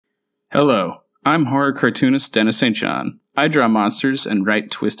Hello, I'm horror cartoonist Dennis St. John. I draw monsters and write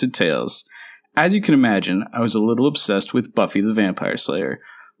twisted tales. As you can imagine, I was a little obsessed with Buffy the Vampire Slayer.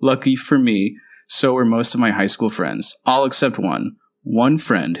 Lucky for me, so were most of my high school friends, all except one. One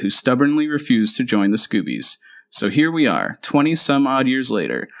friend who stubbornly refused to join the Scoobies. So here we are, 20-some-odd years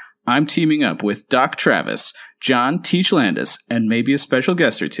later. I'm teaming up with Doc Travis, John Teach Landis, and maybe a special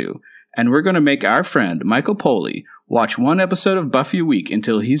guest or two. And we're going to make our friend, Michael Poley, watch one episode of Buffy a week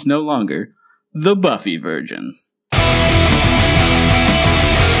until he's no longer the Buffy Virgin.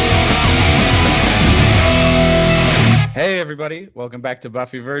 Hey everybody, welcome back to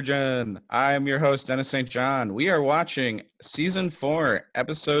Buffy Virgin. I'm your host, Dennis St. John. We are watching Season 4,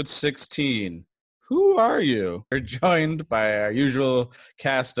 Episode 16. Who are you? We're joined by our usual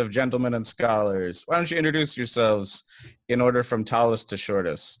cast of gentlemen and scholars. Why don't you introduce yourselves in order from tallest to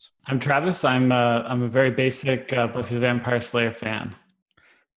shortest? I'm Travis. I'm a very basic Buffy the Vampire Slayer fan.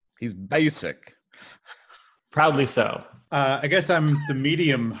 He's basic. Proudly so. I guess I'm the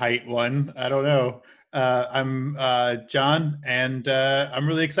medium height one. I don't know. I'm John, and I'm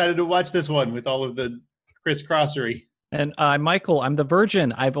really excited to watch this one with all of the crisscrossery. And I'm Michael. I'm the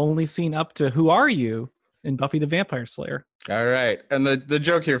virgin. I've only seen up to Who Are You in Buffy the Vampire Slayer. All right. And the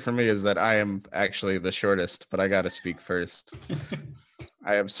joke here for me is that I am actually the shortest, but I got to speak first.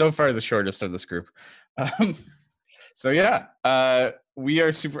 I am so far the shortest of this group. I'm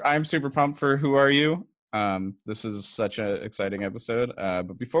super pumped for Who Are You? This is such an exciting episode.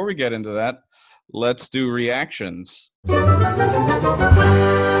 But before we get into that, let's do reactions.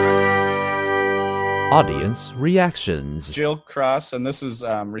 Audience reactions. Jill Cross, and this is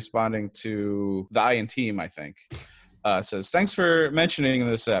responding to the Iron Team, I think, says, thanks for mentioning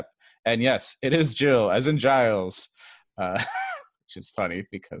this ep. And yes, it is Jill, as in Giles, which is funny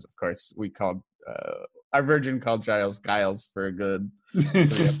because, of course, we called our virgin called Giles for a good 3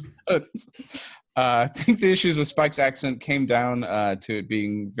 episodes. I think the issues with Spike's accent came down to it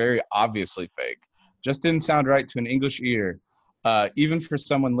being very obviously fake. Just didn't sound right to an English ear. Even for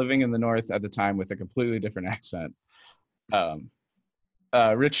someone living in the North at the time with a completely different accent.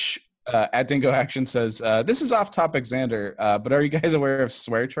 Rich at Dingo Action says, this is off topic, Xander, but are you guys aware of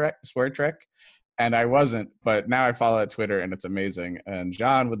Swear Trek? And I wasn't, but now I follow at Twitter and it's amazing. And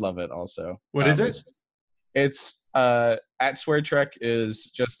John would love it also. What is it? It's at Swear Trek is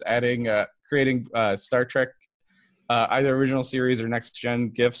just creating Star Trek, either original series or next gen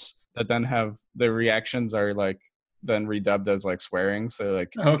GIFs that then have the reactions are like, then redubbed as like swearing, so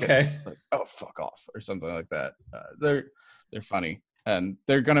like okay, like, oh fuck off or something like that. They're funny and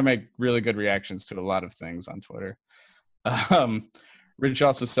they're gonna make really good reactions to a lot of things on Twitter. Rich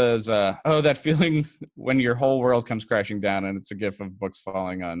also says, "Oh, that feeling when your whole world comes crashing down," and it's a gif of books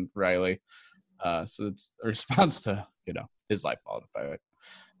falling on Riley. So it's a response to his life followed by it.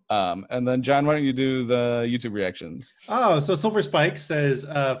 And then, John, why don't you do the YouTube reactions? Oh, so Silver Spike says,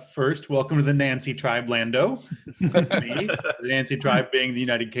 first, welcome to the Nancy Tribe, Lando. Me, the Nancy Tribe being the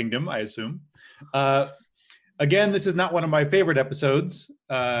United Kingdom, I assume. Again, this is not one of my favorite episodes,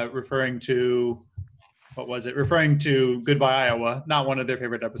 referring to Goodbye, Iowa. Not one of their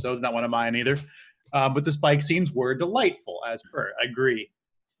favorite episodes, not one of mine either. But the Spike scenes were delightful, as per. I agree.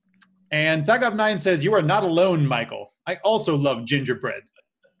 And Zagov9 says, you are not alone, Michael. I also love gingerbread.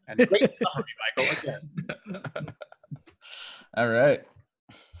 And great summary, Michael, again. All right.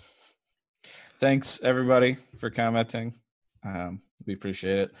 Thanks, everybody, for commenting. We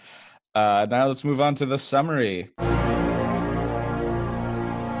appreciate it. Now let's move on to the summary.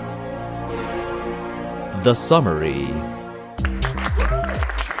 The summary.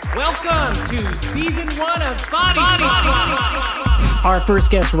 Welcome to Season 1 of Body Swap. Our first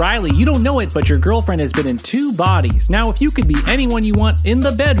guest, Riley. You don't know it, but your girlfriend has been in 2 bodies. Now, if you could be anyone you want in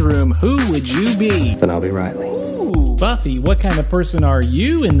the bedroom, who would you be? Then I'll be Riley. Ooh. Buffy, what kind of person are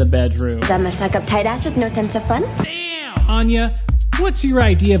you in the bedroom? I'm a stuck-up tight ass with no sense of fun. Damn! Anya, what's your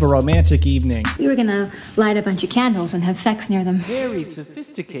idea of a romantic evening? We were gonna light a bunch of candles and have sex near them. Very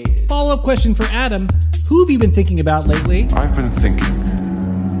sophisticated. Follow-up question for Adam. Who have you been thinking about lately? I've been thinking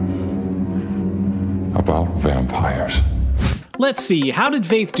about vampires. Let's see, how did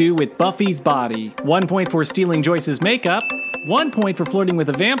Faith do with Buffy's body? 1 point for stealing Joyce's makeup, 1 point for flirting with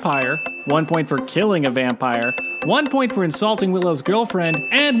a vampire, 1 point for killing a vampire, 1 point for insulting Willow's girlfriend,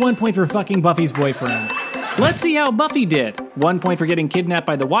 and 1 point for fucking Buffy's boyfriend. Let's see how Buffy did. 1 point for getting kidnapped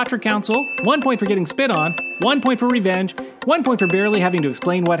by the Watcher Council, 1 point for getting spit on, 1 point for revenge, 1 point for barely having to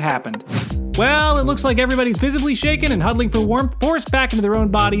explain what happened. Well, it looks like everybody's visibly shaken and huddling for warmth, forced back into their own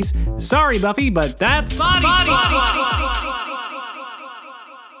bodies. Sorry, Buffy, but that's Body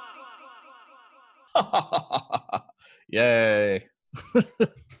Yay.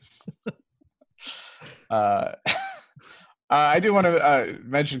 I do want to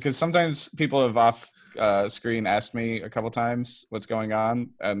mention, because sometimes people have off screen asked me a couple times what's going on,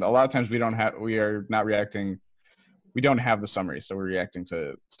 and a lot of times we don't have the summary, so we're reacting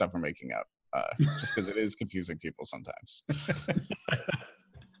to stuff we're making up, just because it is confusing people sometimes.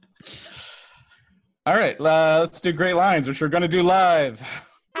 All right, let's do Great Lines, which we're going to do live.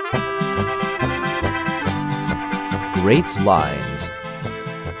 Great Lines.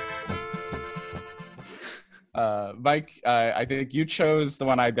 Mike, I think you chose the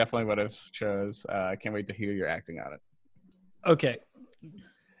one I definitely would have chose. I can't wait to hear your acting on it. Okay.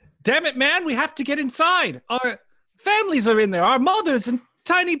 Damn it, man. We have to get inside. Our families are in there. Our mothers and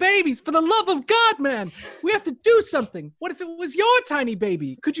tiny babies. For the love of God, man. We have to do something. What if it was your tiny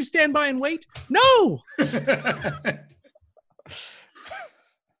baby? Could you stand by and wait? No.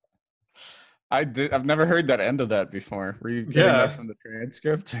 I've never heard that end of that before. Were you getting that from the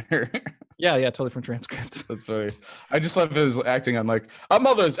transcript? Yeah, totally from transcript. That's funny. I just love his acting on like our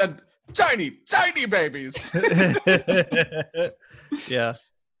mothers and tiny babies. Yeah.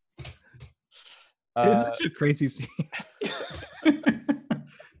 It's such a crazy scene.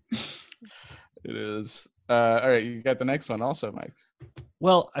 It is. All right, you got the next one also, Mike.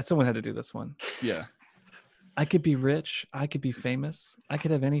 Well, someone had to do this one. Yeah. I could be rich. I could be famous. I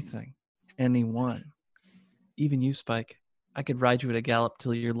could have anything. Anyone. Even you, Spike. I could ride you at a gallop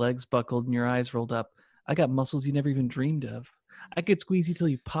till your legs buckled and your eyes rolled up. I got muscles you never even dreamed of. I could squeeze you till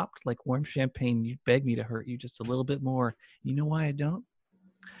you popped like warm champagne. You'd beg me to hurt you just a little bit more. You know why I don't?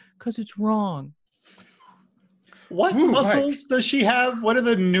 Because it's wrong. What muscles does she have? What are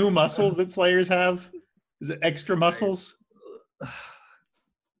the new muscles that Slayers have? Is it extra muscles?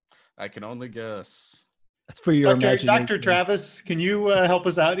 I can only guess. That's for your imagination. Dr. Travis, can you help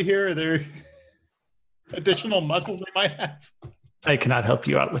us out here? Are there additional muscles they might have? I cannot help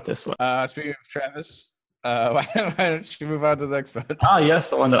you out with this one. Speaking of Travis, why don't you move on to the next one? Ah, yes,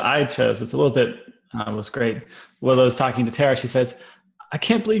 the one that I chose was a little bit, was great. Willow's talking to Tara. She says, I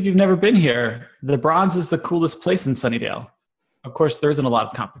can't believe you've never been here. The Bronze is the coolest place in Sunnydale. Of course, there isn't a lot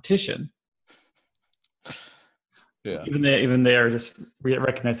of competition. Yeah. Even they are just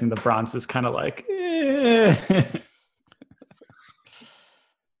recognizing the Bronze is kind of like, eh.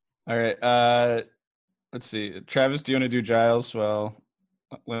 All right. Let's see. Travis, do you want to do Giles while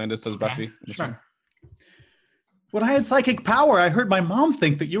Landis does Buffy? Sure. When I had psychic power, I heard my mom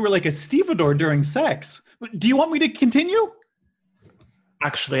think that you were like a stevedore during sex. Do you want me to continue?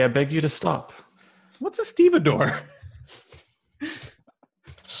 Actually, I beg you to stop. What's a stevedore?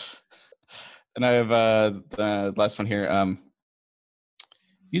 And I have the last one here.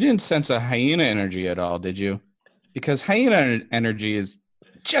 You didn't sense a hyena energy at all, did you? Because hyena energy is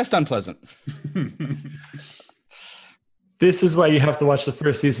just unpleasant. This is why you have to watch the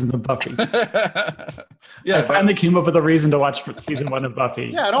first season of Buffy. Yeah, I finally came up with a reason to watch season 1 of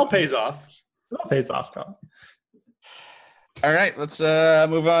Buffy. Yeah, it all pays off. It all pays off, Carl. All right, let's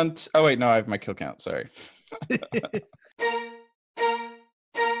move on. Oh, wait, no, I have my kill count. Sorry.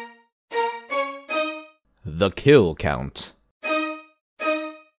 The kill count.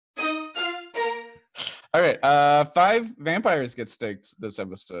 All right, 5 vampires get staked this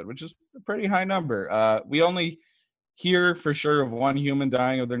episode, which is a pretty high number. We only hear for sure of 1 human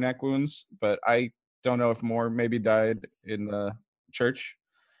dying of their neck wounds, but I don't know if more maybe died in the church.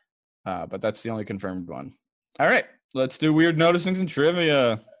 But that's the only confirmed one. All right, let's do weird noticings and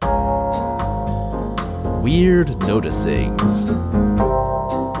trivia. Weird noticings.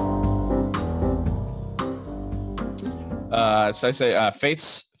 So I say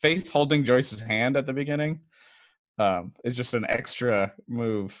Faith holding Joyce's hand at the beginning is just an extra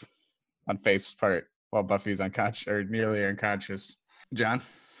move on Faith's part while Buffy's unconscious or nearly unconscious. John?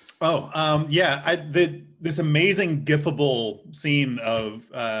 Oh, yeah. This amazing gifable scene of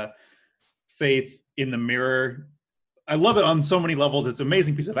Faith in the mirror. I love it on so many levels. It's an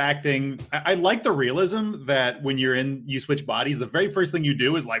amazing piece of acting. I like the realism that when you switch bodies, the very first thing you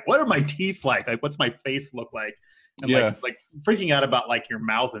do is like, what are my teeth like? Like, what's my face look like? And like freaking out about like your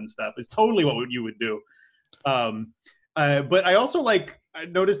mouth and stuff is totally what you would do. But I also I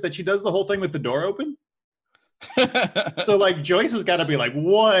noticed that she does the whole thing with the door open. So like Joyce has got to be like,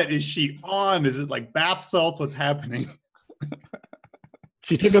 what is she on? Is it like bath salts? What's happening?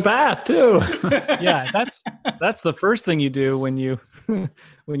 She took a bath too. Yeah, that's the first thing you do when you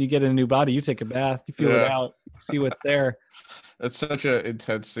get in a new body. You take a bath, you feel it out, see what's there. It's such an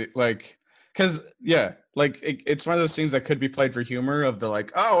intense because it's one of those scenes that could be played for humor of the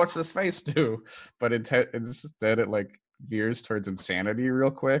like, oh, what's this face do? But instead it like veers towards insanity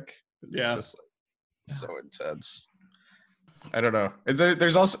real quick. It's just so intense. I don't know.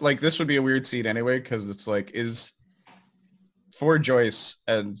 There's also like this would be a weird scene anyway because it's like is for Joyce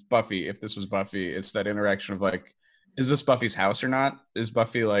and Buffy. If this was Buffy, it's that interaction of like, is this Buffy's house or not? Is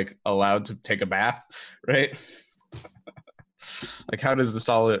Buffy like allowed to take a bath? Right? Like, how does this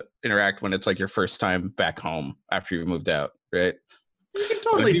all interact when it's like your first time back home after you moved out? Right? You can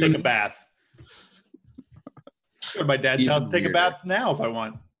totally take a bath. Go to my dad's house and take a bath now if I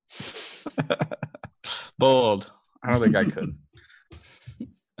want. Bold. I don't think I could.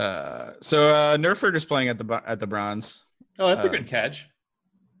 So Nerford is playing at the Bronze. Oh, that's a good catch.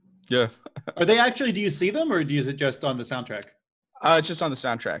 Yeah. Are they actually? Do you see them, or is it just on the soundtrack? It's just on the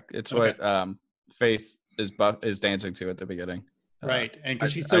soundtrack. It's what Faith is dancing to at the beginning. Right, and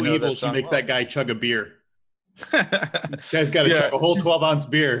because she's so evil, she makes that guy chug a beer. Guy's got to chug a whole 12-ounce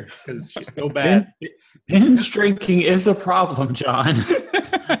beer because she's so bad. Binge drinking is a problem, John.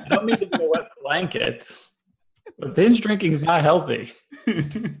 I don't mean to be a wet blanket, but binge drinking is not healthy.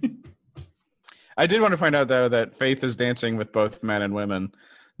 I did want to point out, though, that Faith is dancing with both men and women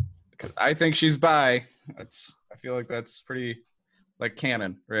because I think she's bi. I feel like that's pretty like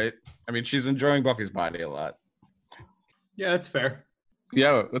canon, right? I mean, she's enjoying Buffy's body a lot. Yeah, that's fair.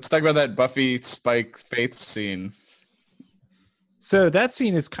 Yeah, let's talk about that Buffy Spike Faith scene. So that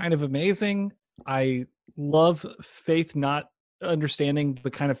scene is kind of amazing. I love Faith not understanding,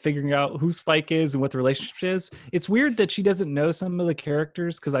 but kind of figuring out who Spike is and what the relationship is. It's weird that she doesn't know some of the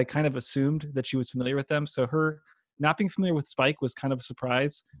characters because I kind of assumed that she was familiar with them. So her not being familiar with Spike was kind of a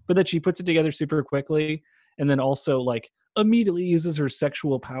surprise, but that she puts it together super quickly and then also like immediately uses her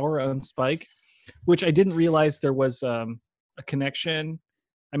sexual power on Spike, which I didn't realize there was a connection.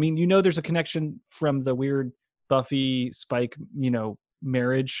 I mean, there's a connection from the weird Buffy Spike,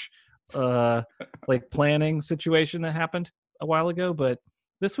 marriage, like planning situation that happened a while ago. But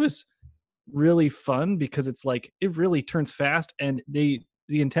this was really fun because it's like, it really turns fast and the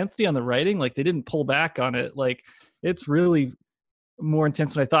intensity on the writing, like they didn't pull back on it. Like it's really more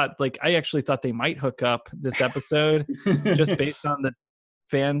intense than I thought. Like I actually thought they might hook up this episode just based on the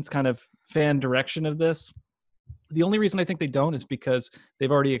fan direction of this. The only reason I think they don't is because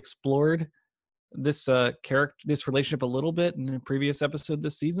they've already explored this this relationship a little bit in a previous episode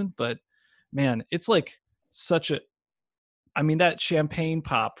this season. But man, it's like that champagne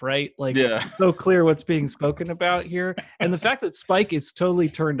pop, right? Like so clear what's being spoken about here. And the fact that Spike is totally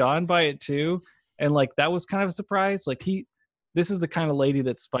turned on by it too. And like, that was kind of a surprise. Like this is the kind of lady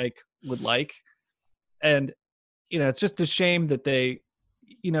that Spike would like. And, it's just a shame that they,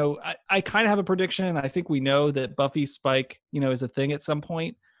 I kind of have a prediction. I think we know that Buffy Spike, is a thing at some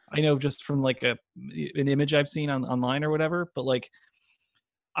point. I know just from like an image I've seen online or whatever, but like,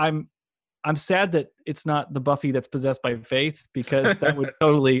 I'm sad that it's not the Buffy that's possessed by Faith because that would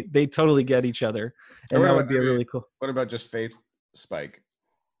they totally get each other. And that would be really cool. What about just Faith Spike?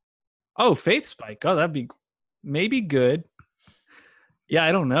 Oh, Faith Spike. Oh, that'd be maybe good. Yeah,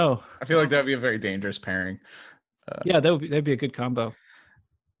 I don't know. I feel like that'd be a very dangerous pairing. That'd be a good combo.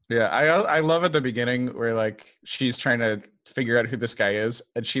 Yeah, I love at the beginning where like she's trying to figure out who this guy is,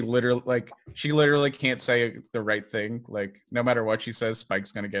 and she literally can't say the right thing. Like no matter what she says,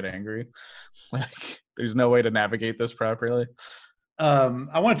 Spike's gonna get angry. Like there's no way to navigate this properly.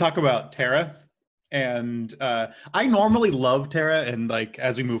 I want to talk about Tara, and I normally love Tara, and like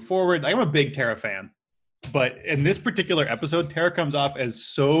as we move forward, I'm a big Tara fan, but in this particular episode, Tara comes off as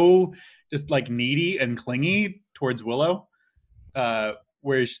so just like needy and clingy towards Willow.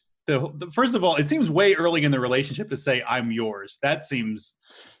 Where first of all, it seems way early in the relationship to say I'm yours. That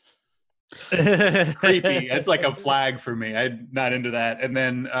seems creepy. It's like a flag for me. I'm not into that. And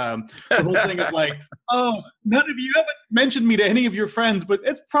then the whole thing is like, oh, none of you haven't mentioned me to any of your friends, but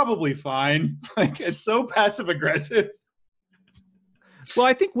it's probably fine. Like it's so passive aggressive. Well,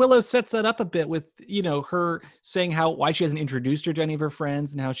 I think Willow sets that up a bit with, her saying why she hasn't introduced her to any of her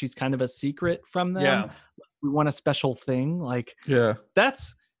friends and how she's kind of a secret from them. Yeah. We want a special thing. Like, yeah,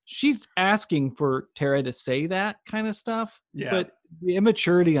 she's asking for Tara to say that kind of stuff. Yeah. But the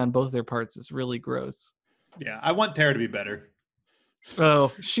immaturity on both their parts is really gross. Yeah. I want Tara to be better.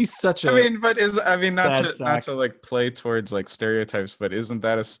 Oh, she's such a. not to like play towards like stereotypes, but isn't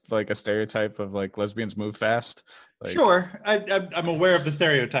that a stereotype of like lesbians move fast? Like, sure, I'm aware of the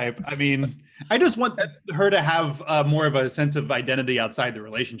stereotype. I mean, I just want her to have more of a sense of identity outside the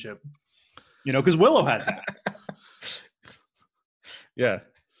relationship. Because Willow has that. Yeah.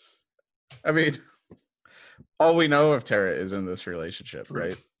 I mean, all we know of Tara is in this relationship,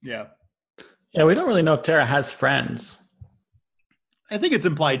 right? Yeah. Yeah, we don't really know if Tara has friends. I think it's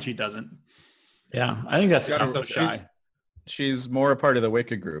implied she doesn't. Yeah, I think that's so shy. She's more a part of the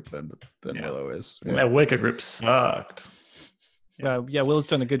Wicked group than Willow is. Yeah. That Wicked group sucked. Yeah, Willow's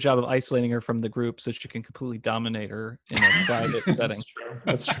done a good job of isolating her from the group so she can completely dominate her in a private setting.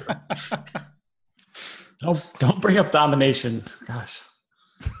 That's true. Don't bring up domination. Gosh.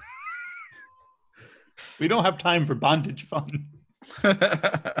 We don't have time for bondage fun.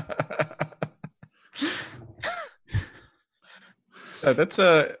 That's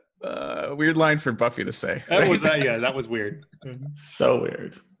a weird line for Buffy to say. That was weird. So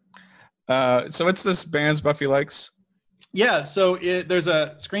weird. So what's this band's Buffy likes? Yeah, so there's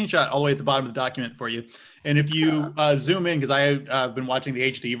a screenshot all the way at the bottom of the document for you. And if you zoom in, because I've been watching the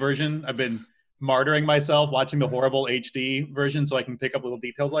HD version, I've been martyring myself watching the horrible HD version so I can pick up little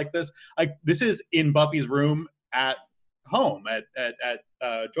details like this. This is in Buffy's room at home at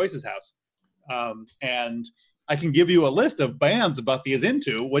Joyce's house. And I can give you a list of bands Buffy is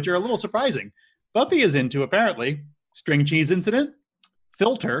into, which are a little surprising. Buffy is into, apparently, String Cheese Incident,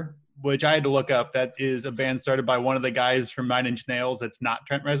 Filter, which I had to look up. That is a band started by one of the guys from Nine Inch Nails. That's not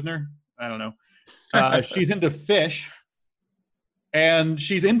Trent Reznor. I don't know. She's into Fish. And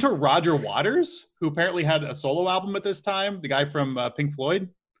she's into Roger Waters, who apparently had a solo album at this time, the guy from Pink Floyd.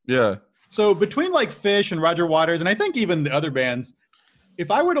 Yeah. So between like Fish and Roger Waters, and I think even the other bands, if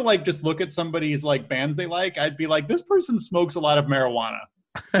I were to like just look at somebody's like bands they like, I'd be like, this person smokes a lot of marijuana.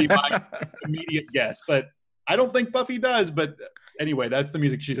 Be my immediate guess. But I don't think Buffy does. But anyway, that's the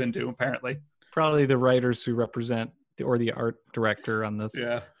music she's into, apparently. Probably the writers who represent or the art director on this.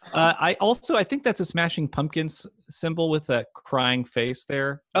 Yeah. I think that's a Smashing Pumpkins symbol with a crying face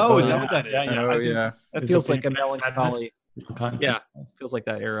there. Oh, is that what that is? Yeah. That feels like a melancholy. Yeah, feels like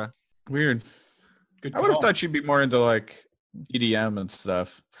that era. Weird. Good I would have call. thought she'd be more into like EDM and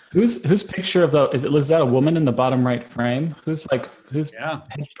stuff. Whose picture of is that a woman in the bottom right frame? Whose Yeah.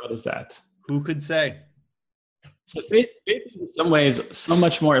 headshot is that? Who could say? So Faith is in some ways so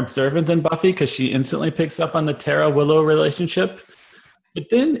much more observant than Buffy because she instantly picks up on the Tara Willow relationship. But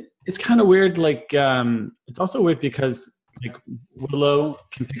then it's kind of weird. Like it's also weird because like Willow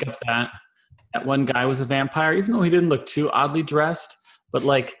can pick up that one guy was a vampire, even though he didn't look too oddly dressed. But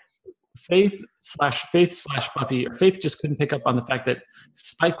like Faith slash Buffy, or Faith just couldn't pick up on the fact that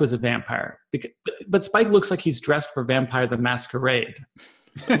Spike was a vampire. But Spike looks like he's dressed for Vampire the Masquerade.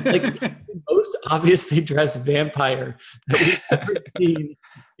 Like the most obviously dressed vampire that we've ever seen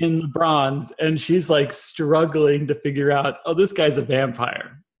in the Bronze, and she's like struggling to figure out, oh, this guy's a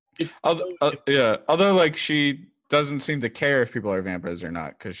vampire. Although like she doesn't seem to care if people are vampires or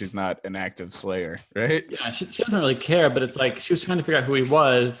not because she's not an active slayer, right? Yeah, she doesn't really care, but it's like she was trying to figure out who he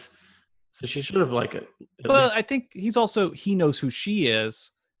was, so she should have like it. Well, I think he knows who she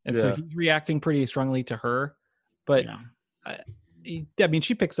is, and so he's reacting pretty strongly to her. But I mean,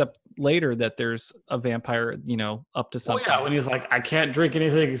 she picks up later that there's a vampire, up to something. Oh yeah, when he's like, I can't drink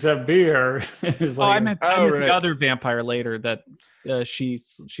anything except beer. I meant the other vampire later that she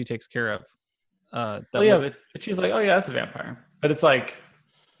takes care of. But she's like, oh yeah, that's a vampire. But it's like,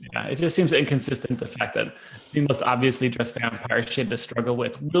 yeah, it just seems inconsistent. The fact that the most obviously dressed vampire she had to struggle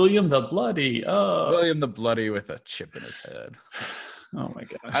with William the Bloody. Oh, William the Bloody with a chip in his head. Oh my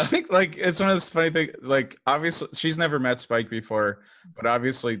gosh. I think like it's one of those funny things. Like obviously she's never met Spike before, but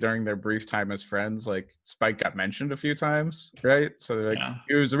obviously during their brief time as friends, like Spike got mentioned a few times, right? So they're like,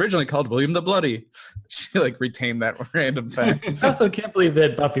 he was originally called William the Bloody. She like retained that random fact. I also can't believe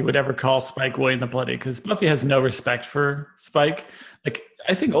that Buffy would ever call Spike William the Bloody because Buffy has no respect for Spike. Like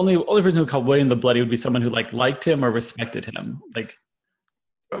I think only person who called William the Bloody would be someone who like liked him or respected him. Like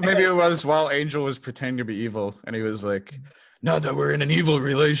maybe it was while Angel was pretending to be evil, and he was like, now that we're in an evil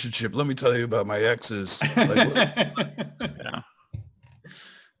relationship, let me tell you about my exes. Yeah.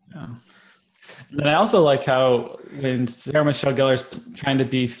 And I also like how when Sarah Michelle Gellar's trying to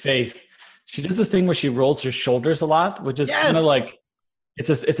be Faith, she does this thing where she rolls her shoulders a lot, which is kind of like I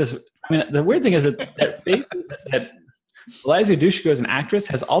mean, the weird thing is that Faith is that Eliza Dushku as an actress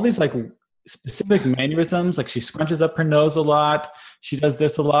has all these like specific mannerisms. Like she scrunches up her nose a lot. She does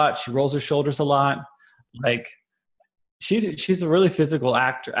this a lot. She rolls her shoulders a lot. Like she's a really physical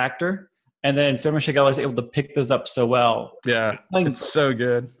actor. And then Sarah Michelle Gellar is able to pick those up so well. Yeah, it's so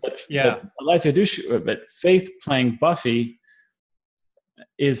good. But Eliza Dushku, but Faith playing Buffy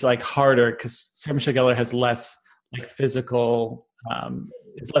is like harder because Sarah Michelle Gellar has less like physical,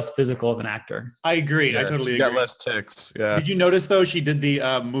 is less physical of an actor. I agree. I totally agree. She's got less ticks. Yeah. Did you notice though? She did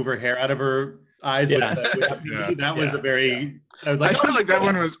the move her hair out of her eyes. That was a very. I was like, I feel like that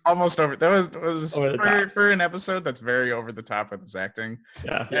one was almost over. That was for an episode that's very over the top with this acting.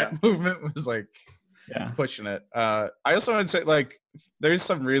 Yeah. That movement was like pushing it. I also want to say like there's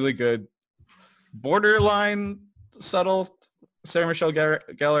some really good borderline subtle Sarah Michelle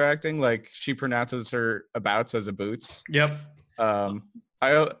Gellar acting. Like she pronounces her abouts as a boots. Yep.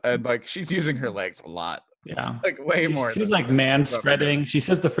 And like she's using her legs a lot, Yeah. like way more. She's than- like man spreading. She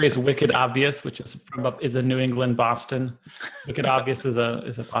says the phrase "wicked obvious," which is a New England Boston. Wicked obvious is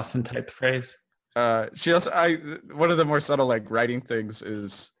a Boston type phrase. She also one of the more subtle like writing things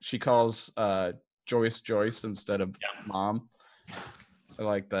is she calls Joyce instead of mom. I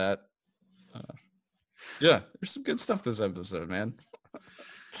like that. Yeah, there's some good stuff this episode, man.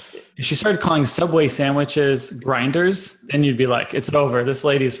 If she started calling Subway sandwiches grinders, then you'd be like, it's over. This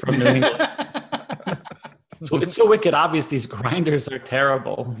lady's from New England. So it's so wicked obvious these grinders are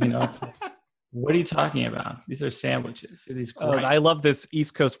terrible. You know, it's like, what are you talking about? These are sandwiches. These I love this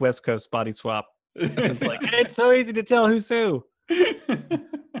East Coast, West Coast body swap. It's like, it's so easy to tell who's who.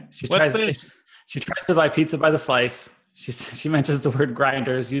 She tries to buy pizza by the slice. She mentions the word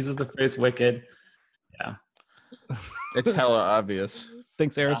grinders, uses the phrase wicked. Yeah. It's hella obvious.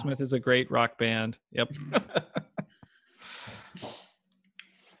 Thinks Aerosmith is a great rock band. Yep.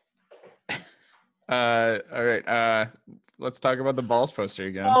 All right. Let's talk about the balls poster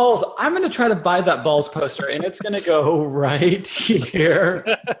again. Balls. I'm going to try to buy that balls poster, and it's going to go right here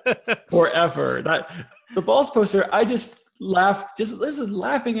forever. The balls poster. I just laughed. Just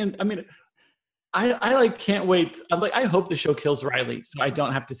laughing, and I mean, I like can't wait. I'm like, I hope the show kills Riley, so I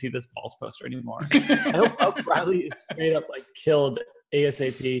don't have to see this balls poster anymore. I hope Riley is straight up like killed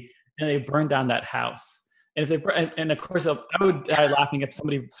ASAP, and they burn down that house. And if they and of course I would die laughing if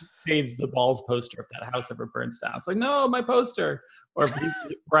somebody saves the balls poster if that house ever burns down. It's like, no, my poster. Or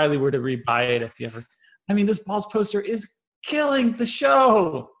if Riley were to rebuy it if you ever. I mean, this balls poster is killing the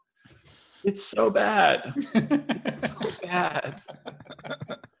show. It's so bad. It's so bad.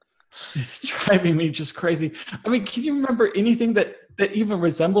 It's driving me just crazy. I mean, can you remember anything that even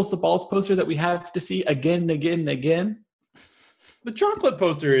resembles the balls poster that we have to see again and again and again? The chocolate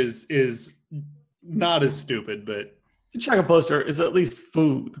poster is not as stupid, but the chocolate poster is at least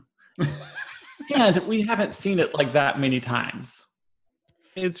food. And we haven't seen it like that many times.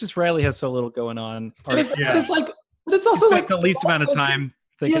 It's just Riley has so little going on. But it's also like the least amount of time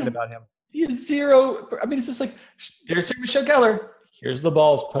thinking about him. He has zero. I mean, it's just like, there's Sarah Michelle Gellar. Here's the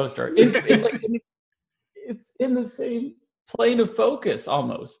balls poster. It's in the same plane of focus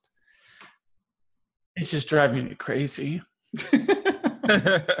almost. It's just driving me crazy.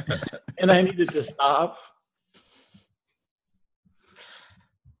 And I needed to stop.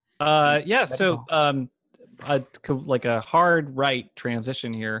 So like a hard right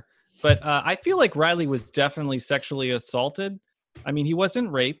transition here. But I feel like Riley was definitely sexually assaulted. I mean, he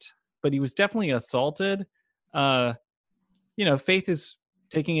wasn't raped, but he was definitely assaulted. Faith is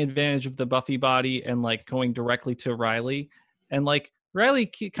taking advantage of the Buffy body and like going directly to Riley. And like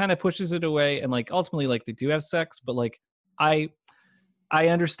Riley kind of pushes it away. And like ultimately, like they do have sex, but like I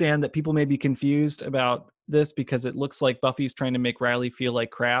understand that people may be confused about this because it looks like Buffy's trying to make Riley feel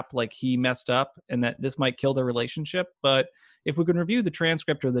like crap, like he messed up and that this might kill their relationship. But if we can review the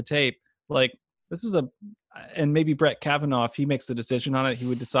transcript or the tape, like this is and maybe Brett Kavanaugh, if he makes the decision on it, he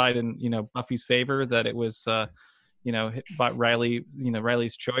would decide in, Buffy's favor that it was, Riley,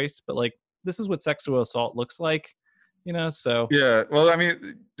 Riley's choice. But like, this is what sexual assault looks like, so. Yeah. Well, I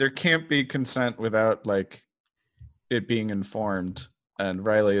mean, there can't be consent without like it being informed. And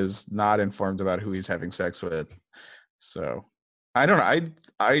Riley is not informed about who he's having sex with. So I don't know.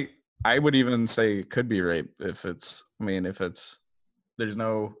 I would even say it could be rape if it's there's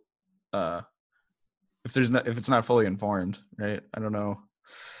no if it's not fully informed, right? I don't know.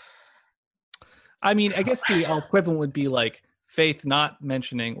 I mean, I guess the equivalent would be like Faith not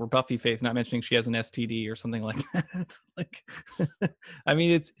mentioning, or Buffy Faith not mentioning she has an STD or something like that. Like, I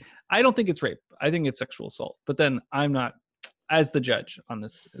mean, I don't think it's rape. I think it's sexual assault. But then I'm not as the judge on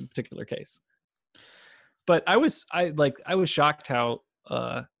this particular case. But I was shocked how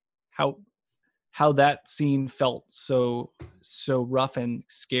that scene felt so rough and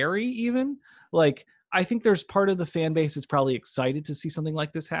scary even. Like, I think there's part of the fan base that's probably excited to see something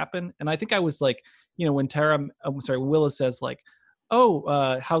like this happen. And I think I was like, when Willow says like,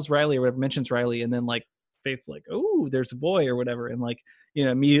 oh, how's Riley or whatever, mentions Riley. And then like Faith's like, oh, there's a boy or whatever. And like,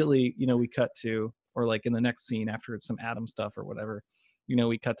 immediately, we cut to, or like in the next scene after some Adam stuff or whatever,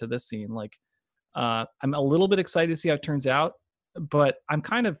 we cut to this scene. Like, I'm a little bit excited to see how it turns out, but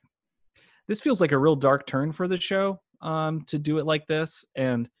this feels like a real dark turn for the show, to do it like this.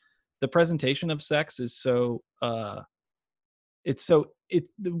 And the presentation of sex is it's the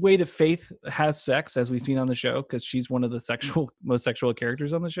way that Faith has sex, as we've seen on the show, because she's one of the most sexual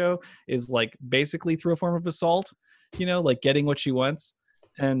characters on the show, is like basically through a form of assault, like getting what she wants.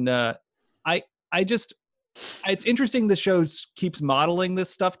 And it's interesting the show keeps modeling this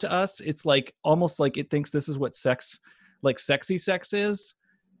stuff to us. It's like almost like it thinks this is what sex like sexy sex is.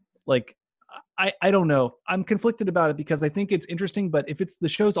 Like, I don't know. I'm conflicted about it because I think it's interesting, but if it's the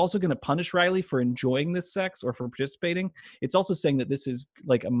show's also going to punish Riley for enjoying this sex or for participating, it's also saying that this is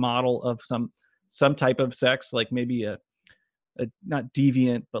like a model of some type of sex, like maybe a not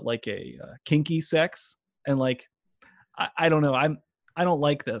deviant, but like a kinky sex. And like, I don't know. I don't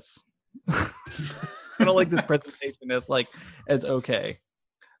like this. I don't like this presentation as okay.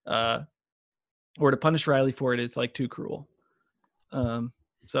 Or to punish Riley for it is like too cruel.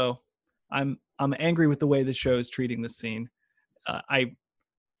 So I'm angry with the way the show is treating this scene. I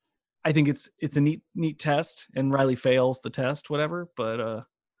think it's a neat test, and Riley fails the test, whatever. But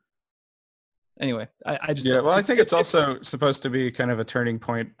anyway, I just Well, I think it's also supposed to be kind of a turning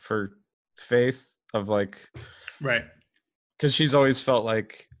point for Faith of like, Right. because she's always felt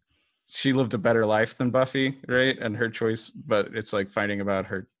like she lived a better life than Buffy, right? And her choice, but it's like finding about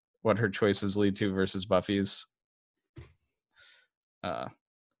what her choices lead to versus Buffy's.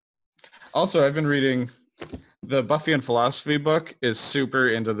 Also, I've been reading the Buffy and Philosophy book is super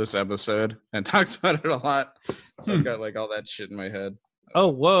into this episode and talks about it a lot. So I've got like all that shit in my head. Oh,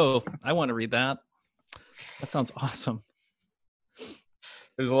 whoa. I want to read that. That sounds awesome.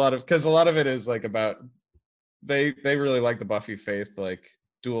 There's a lot of it is like about they really like the Buffy Faith, like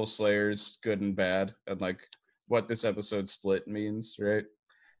dual slayers, good and bad, and like what this episode split means, right?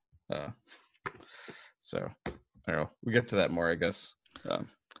 So I don't know. We get to that more, I guess.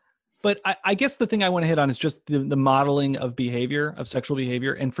 But I guess the thing I want to hit on is just the modeling of behavior, of sexual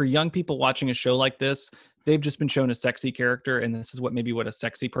behavior. And for young people watching a show like this, they've just been shown a sexy character, and this is what a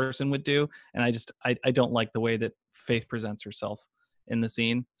sexy person would do. And I don't like the way that Faith presents herself in the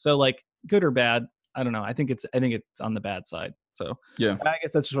scene. So like, good or bad, I don't know. I think it's on the bad side. So yeah, I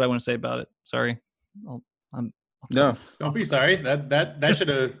guess that's just what I want to say about it. Sorry. No, don't be sorry. That should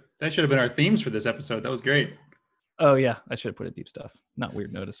have been our themes for this episode. That was great. Oh yeah, I should have put it deep stuff, not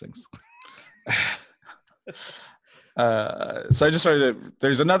weird noticings. So I just started.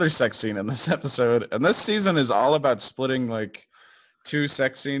 There's another sex scene in this episode, and this season is all about splitting like two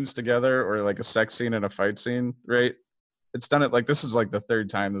sex scenes together, or like a sex scene and a fight scene. Right? It's done it like this is like the third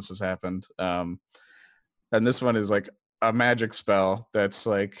time this has happened, and this one is like a magic spell that's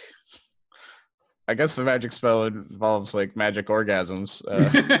like. I guess the magic spell involves like magic orgasms.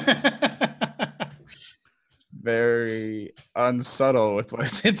 Very unsubtle with what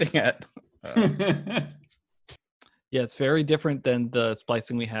it's hinting at. Yeah, it's very different than the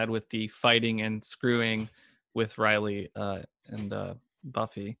splicing we had with the fighting and screwing with Riley and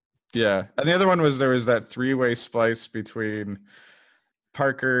Buffy. Yeah, and the other one was there was that three-way splice between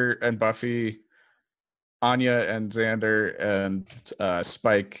Parker and Buffy, Anya and Xander, and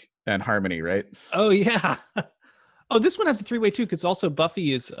Spike and Harmony, right? Oh yeah. Oh, this one has a three-way too, because also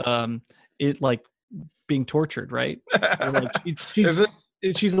Buffy is being tortured, right? Like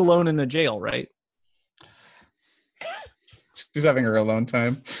she's alone in a jail, right? She's having her alone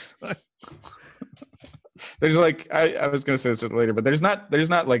time. There's like I was gonna say this later, but there's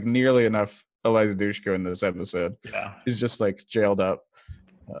not like nearly enough Eliza Dushku in this episode. Yeah, she's just like jailed up.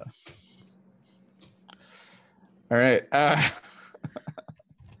 All right,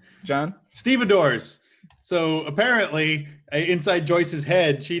 John. Stevedores. So apparently, inside Joyce's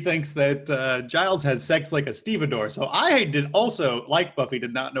head, she thinks that Giles has sex like a stevedore. So I did also, like Buffy,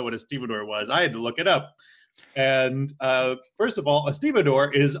 did not know what a stevedore was. I had to look it up. And first of all, a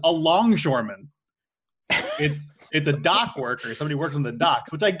stevedore is a longshoreman. It's a dock worker, somebody who works on the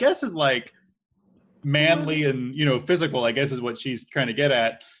docks, which I guess is like manly and physical, I guess is what she's trying to get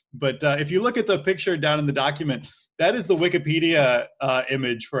at. But if you look at the picture down in the document, that is the Wikipedia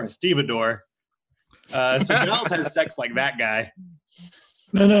image for a stevedore. So Giles has sex like that guy.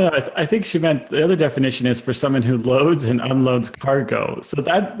 No. I think she meant the other definition is for someone who loads and unloads cargo. So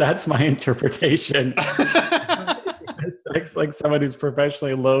that's my interpretation. Sex like someone who's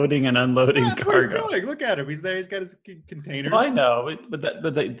professionally loading and unloading cargo. Look at him. He's there. He's got his container. Well, I know, but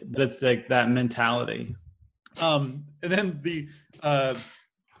it's like that mentality. And then the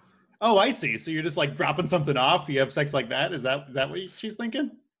oh, I see. So you're just like dropping something off. You have sex like that. Is that what she's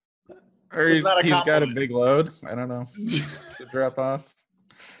thinking? Or he's got a big load. I don't know. To drop off.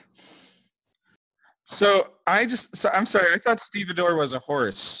 So I'm sorry. I thought stevedore was a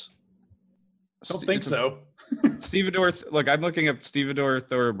horse. I don't think so. Stevedore. Look, I'm looking up stevedore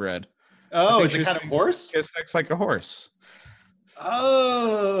thoroughbred. Oh, it's a kind of horse? It's sex like a horse.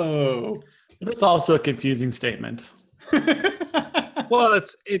 Oh. That's also a confusing statement. Well,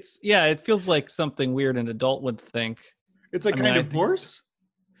 it's it feels like something weird an adult would think. It's a kind of horse?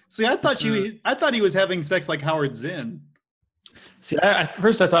 See, I thought he was having sex like Howard Zinn. See, at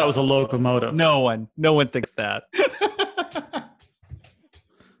first I thought it was a locomotive. No one thinks that.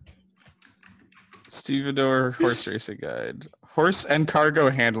 Stevedore horse racing guide. Horse and cargo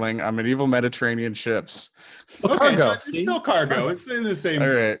handling on medieval Mediterranean ships. Well, Okay, cargo. so it's still cargo. It's in the same. All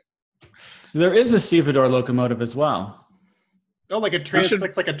right. So there is a stevedore locomotive as well. Oh, like a train. should-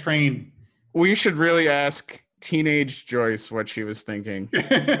 It's like a train. We should really ask teenage Joyce what she was thinking.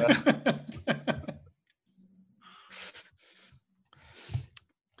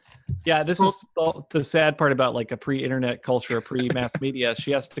 Yeah, this is the sad part about like a pre-internet culture, a pre-mass media.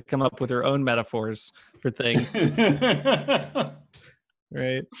 She has to come up with her own metaphors for things,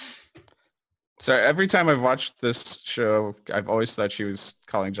 right? So every time I've watched this show, I've always thought she was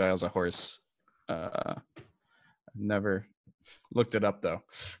calling Giles a horse. I've never looked it up though.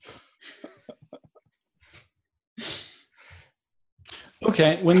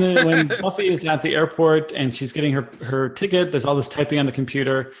 Okay, when Buffy is at the airport and she's getting her ticket, there's all this typing on the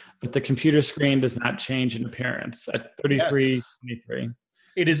computer, but the computer screen does not change in appearance at 33:23.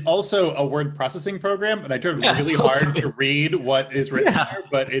 It is also a word processing program, and I tried Yeah, really it's also- hard to read what is written Yeah. there,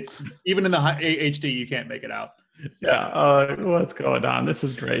 but it's even in the HD, you can't make it out. Yeah, what's going on? This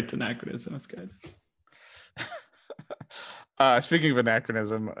is great anachronism. It's good. Speaking of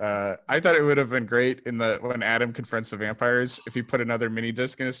anachronism, I thought it would have been great when Adam confronts the vampires if he put another mini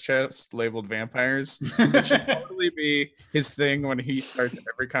disc in his chest labeled vampires. It should totally be his thing when he starts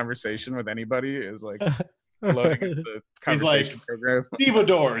every conversation with anybody is like loading up the conversation program.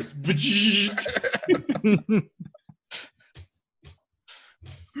 Stevedores.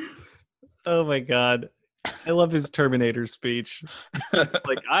 Oh my god. I love his Terminator speech. It's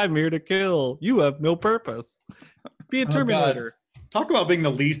like, I'm here to kill. You have no purpose. Be a God. Terminator. Talk about being the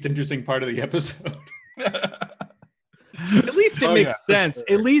least interesting part of the episode. At least it makes sense.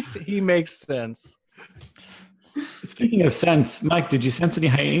 At least he makes sense. Speaking of sense, Mike, did you sense any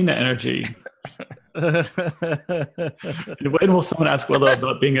hyena energy? And when will someone ask Willow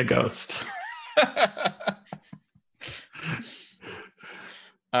about being a ghost?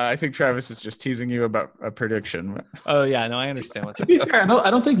 I think Travis is just teasing you about a prediction. Oh yeah, no, I understand what To this be fair, I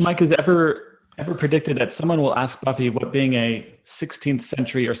don't think Mike has ever predicted that someone will ask Buffy what being a 16th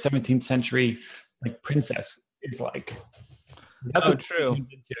century or 17th century like princess is like. That's Oh, what true.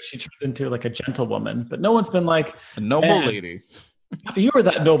 She turned into like a gentlewoman, but no one's been like, A noble Man. lady. Buffy, you were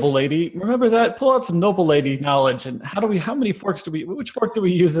that noble lady. Remember that? Pull out some noble lady knowledge. And which fork do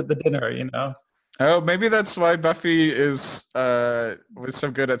we use at the dinner? You know? Oh, maybe that's why Buffy was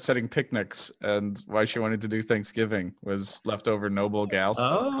so good at setting picnics and why she wanted to do Thanksgiving was leftover noble gal stuff.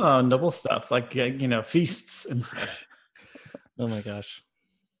 Oh, noble stuff like feasts and stuff. Oh my gosh.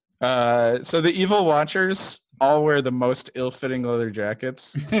 So the evil watchers all wear the most ill-fitting leather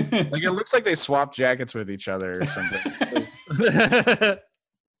jackets. Like it looks like they swap jackets with each other or something.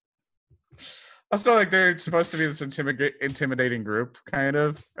 Also, like they're supposed to be this intimidating group, kind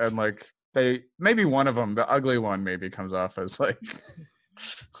of, and like maybe one of them, the ugly one, maybe comes off as like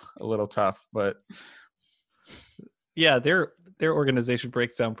a little tough, but Yeah, their organization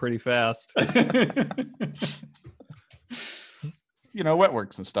breaks down pretty fast. wet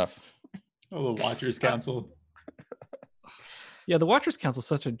works and stuff. Oh, the Watchers Council. Yeah, the Watchers Council's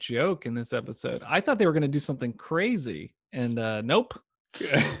such a joke in this episode. I thought they were going to do something crazy, and nope.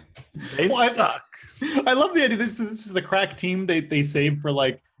 They What? suck. I love the idea. This is the crack team they save for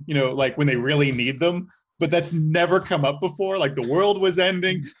like when they really need them. But that's never come up before. Like the world was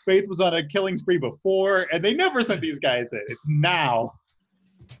ending, Faith was on a killing spree before, and they never sent these guys in. It's now.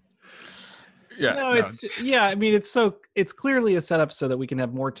 Yeah, No, I mean, it's clearly a setup so that we can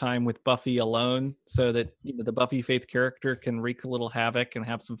have more time with Buffy alone, so that the Buffy Faith character can wreak a little havoc and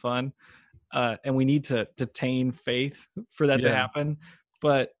have some fun. And we need to detain Faith for that to happen.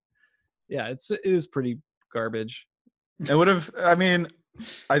 But yeah, it is pretty garbage. It would have. I mean,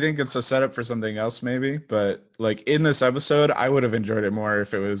 I think it's a setup for something else, maybe. But like in this episode, I would have enjoyed it more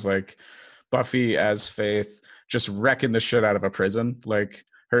if it was like Buffy as Faith just wrecking the shit out of a prison, like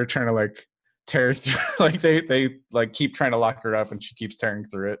her trying to like tear through. Like they like keep trying to lock her up, and she keeps tearing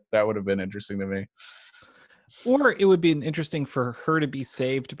through it. That would have been interesting to me. Or it would be interesting for her to be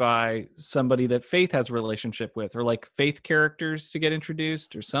saved by somebody that Faith has a relationship with, or like Faith characters to get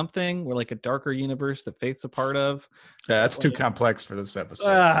introduced or something, or like a darker universe that Faith's a part of. Yeah, that's too complex for this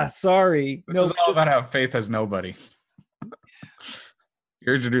episode. Sorry. This is all about how Faith has nobody.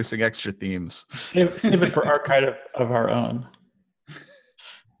 You're introducing extra themes. Save it for archive of our own.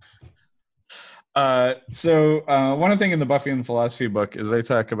 So one thing in the Buffy and Philosophy book is they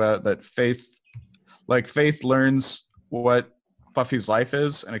talk about that Faith learns what Buffy's life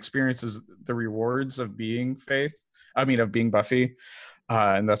is and experiences the rewards of being of being Buffy.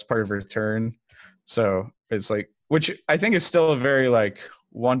 And that's part of her turn. So it's like, which I think is still a very like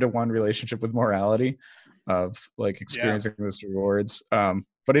one-to-one relationship with morality of like experiencing this rewards.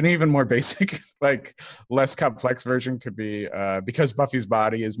 But an even more basic, like less complex version could be because Buffy's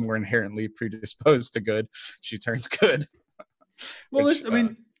body is more inherently predisposed to good, she turns good. Well, I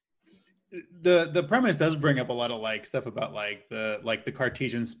mean, the premise does bring up a lot of like stuff about like the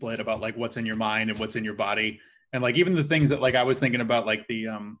Cartesian split about like what's in your mind and what's in your body, and like even the things that like I was thinking about, like the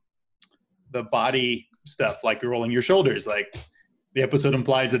body stuff, like you're rolling your shoulders, like the episode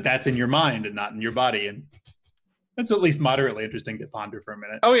implies that that's in your mind and not in your body, and that's at least moderately interesting to ponder for a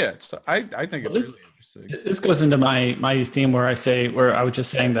minute. Oh yeah, I think it's really interesting. This goes into my theme where I was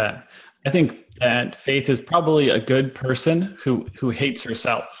just saying that I think that Faith is probably a good person who hates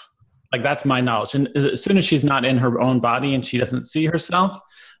herself. Like that's my knowledge. And as soon as she's not in her own body and she doesn't see herself,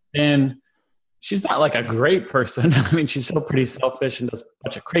 then she's not like a great person. I mean, she's still pretty selfish and does a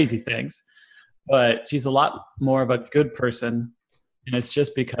bunch of crazy things, but she's a lot more of a good person. And it's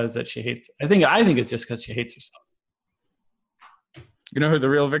just because that she hates. I think it's just because she hates herself. You know who the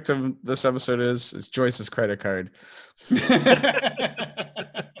real victim this episode is? It's Joyce's credit card.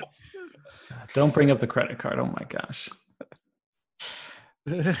 Don't bring up the credit card. Oh my gosh.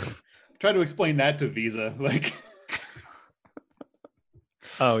 Try to explain that to Visa. Like,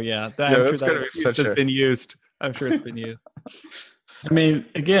 oh yeah, that's gonna be such a... been used. I'm sure it's been used. I mean,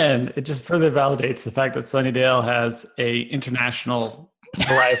 again, it just further validates the fact that Sunnydale has a international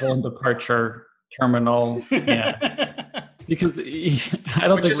arrival and departure terminal. Yeah. Because I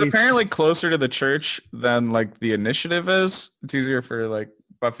don't think apparently closer to the church than like the initiative is. It's easier for like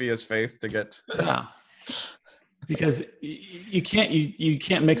Buffy as Faith to get. Yeah. Because you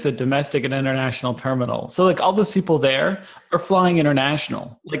can't mix a domestic and international terminal. So like all those people there are flying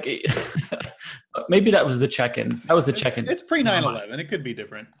international. Like maybe that was the check-in. That was the check-in. It's pre 9/11. It could be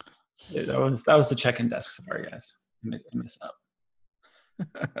different. That was the check-in desk. Sorry guys, I messed up.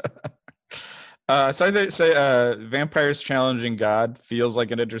 So I'd say vampires challenging God feels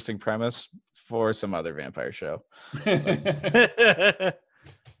like an interesting premise for some other vampire show.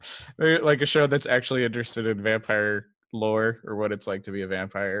 Like a show that's actually interested in vampire lore or what it's like to be a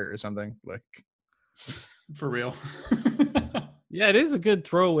vampire or something. Like for real. Yeah, it is a good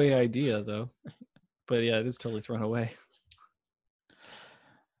throwaway idea though. But yeah, it is totally thrown away.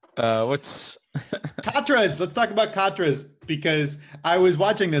 What's Katras? Let's talk about Katras, because I was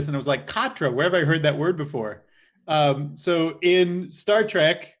watching this and I was like, Katra, where have I heard that word before? So in Star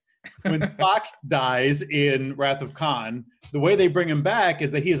Trek, when Spock dies in Wrath of Khan, the way they bring him back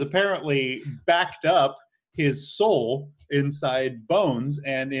is that he has apparently backed up his soul inside bones,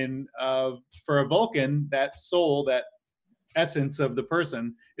 and for a Vulcan, that soul, that essence of the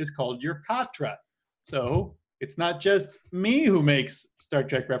person, is called your Katra. So it's not just me who makes Star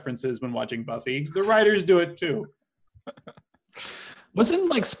Trek references when watching Buffy. The writers do it too. Wasn't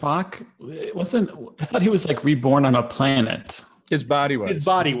like Spock? I thought he was like reborn on a planet. His body was. His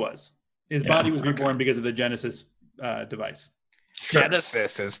body was reborn because of the Genesis device. Sure.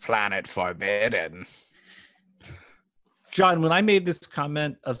 Genesis is planet forbidden. John, when I made this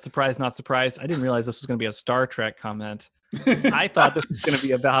comment of surprise, not surprised, I didn't realize this was going to be a Star Trek comment. I thought this was going to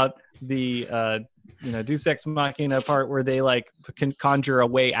be about the Deus Ex Machina part where they like can conjure a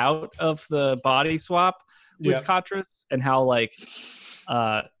way out of the body swap with Katras, and how like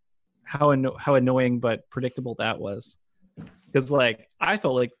how annoying but predictable that was. Because like I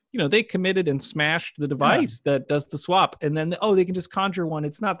felt like they committed and smashed the device that does the swap, and then they can just conjure one.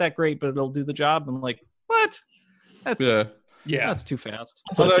 It's not that great, but it'll do the job. I'm like, what? That's too fast.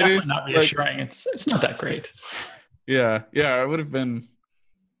 Although definitely not reassuring. Like, it's not that great. Yeah, it would have been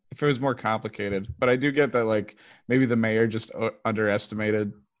if it was more complicated. But I do get that like maybe the mayor just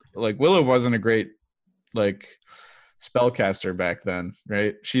underestimated. Like Willow wasn't a great like spellcaster back then,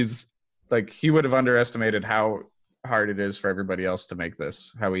 right? She's like he would have underestimated how hard it is for everybody else to make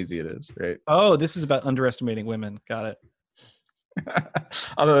this, how easy it is, right? Oh, this is about underestimating women. Got it.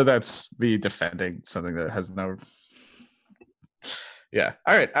 Although that's me defending something that has no. Yeah.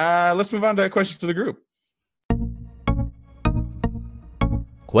 All right. Let's move on to questions for the group.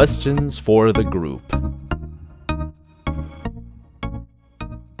 Questions for the group.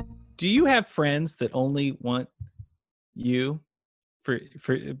 Do you have friends that only want you for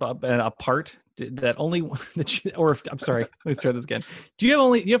a part that only that you, or I'm sorry, let me start this again. Do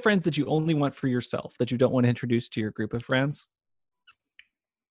you have friends that you only want for yourself, that you don't want to introduce to your group of friends?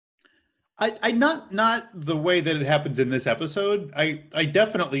 I not the way that it happens in this episode. You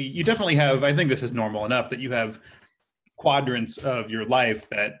definitely have, I think this is normal enough that you have quadrants of your life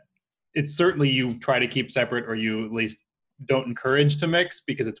that it's certainly you try to keep separate, or you at least don't encourage to mix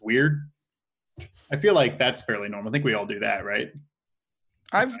because it's weird. I feel like that's fairly normal. I think we all do that, right?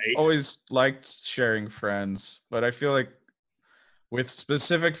 I've Right. always liked sharing friends, but I feel like with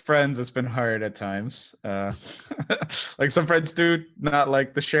specific friends, it's been hard at times. Like some friends do not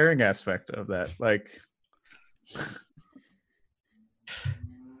like the sharing aspect of that. Like,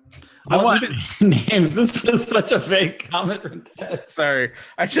 I Well, want names. This was such a vague comment from Ted. sorry,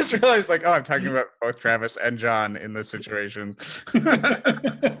 I just realized like, oh, I'm talking about both Travis and John in this situation.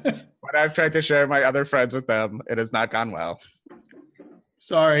 When I've tried to share my other friends with them, it has not gone well.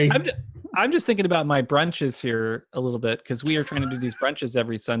 Sorry. I'm just thinking about my brunches here a little bit because we are trying to do these brunches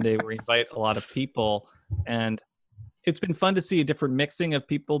every Sunday where we invite a lot of people, and it's been fun to see a different mixing of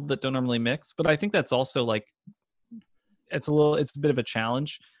people that don't normally mix. But I think that's also like it's a bit of a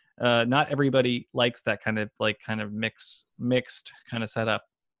challenge. Not everybody likes that kind of mixed kind of setup.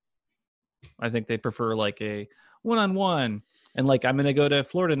 I think they prefer like a one-on-one. And like I'm gonna go to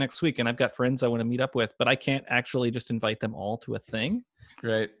Florida next week, and I've got friends I want to meet up with, but I can't actually just invite them all to a thing.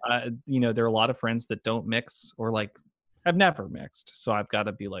 Right. There are a lot of friends that don't mix or like have never mixed. So I've got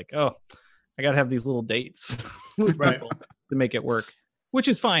to be like, oh, I got to have these little dates with Right. people to make it work, which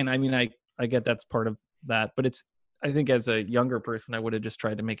is fine. I mean, I get that's part of that, but I think as a younger person, I would have just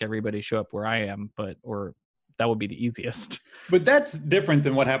tried to make everybody show up where I am, or that would be the easiest. But that's different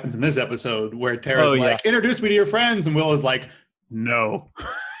than what happens in this episode where Tara's Oh, yeah. like, introduce me to your friends. And Willow's like, no.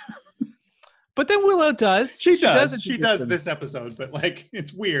 But then Willow does. She does introduce them. this episode, but like,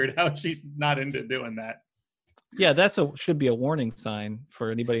 it's weird how she's not into doing that. Yeah, should be a warning sign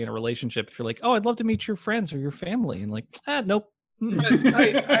for anybody in a relationship. If you're like, oh, I'd love to meet your friends or your family. And like, nope.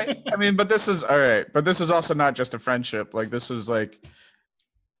 I mean, but this is all right. But this is also not just a friendship. Like this is like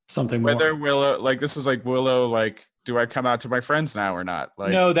Something more. whether Willow, like this is like Willow, like do I come out to my friends now or not?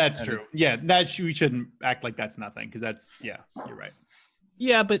 Like No, that's true. Yeah, we shouldn't act like that's nothing because you're right.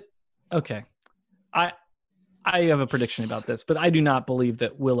 Yeah, but okay. I have a prediction about this, but I do not believe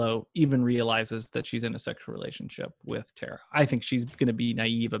that Willow even realizes that she's in a sexual relationship with Tara. I think she's going to be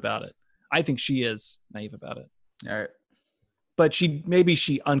naive about it. I think she is naive about it. All right. But maybe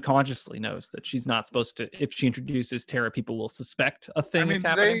she unconsciously knows that she's not supposed to. If she introduces Tara, people will suspect a thing is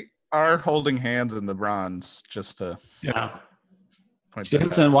happening. They are holding hands in the bronze, just to point She that out.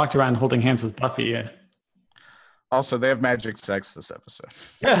 hasn't walked around holding hands with Buffy yet. Also, they have magic sex this episode.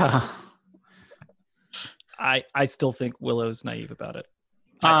 Yeah. I still think Willow's naive about it.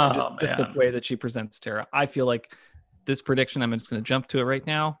 Oh, Just the man. way that she presents Tara. I feel like this prediction, I'm just going to jump to it right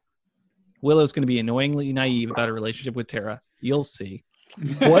now. Willow's going to be annoyingly naive about a relationship with Tara. You'll see.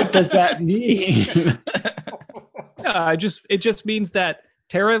 What does that mean? It just means that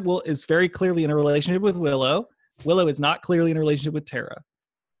Tara is very clearly in a relationship with Willow. Willow is not clearly in a relationship with Tara.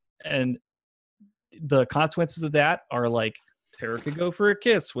 And the consequences of that are like Tara could go for a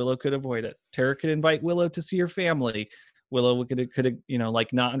kiss. Willow could avoid it. Tara could invite Willow to see her family. Willow could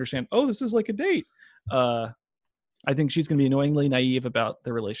like not understand, oh, this is like a date. I think she's going to be annoyingly naive about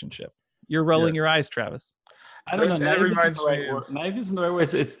the relationship. You're rolling your eyes, Travis. I don't know. That Naive reminds isn't the me right of- word. Naive isn't the right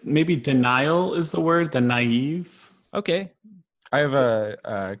word. It's maybe denial is the word, the naive. Okay. I have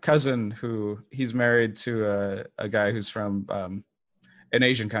a cousin who he's married to a guy who's from an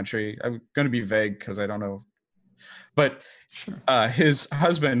Asian country. I'm going to be vague because I don't know. But his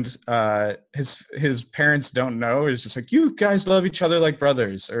husband, his parents don't know. It's just like, you guys love each other like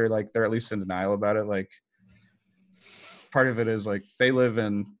brothers, or like they're at least in denial about it. Like part of it is like they live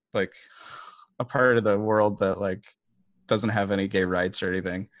in like a part of the world that like doesn't have any gay rights or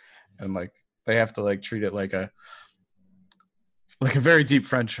anything, and like they have to like treat it like a very deep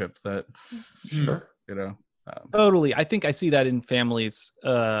friendship that Totally. I think I see that in families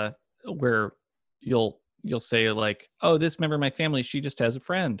where you'll say like, oh, this member of my family, she just has a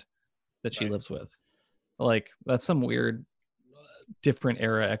friend that she lives with. Like that's some weird different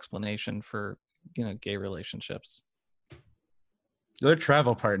era explanation for gay relationships. they're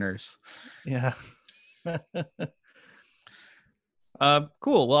travel partners. Yeah.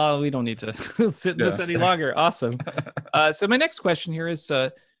 Cool. Well, we don't need to sit in this any longer. Awesome. So my next question here is,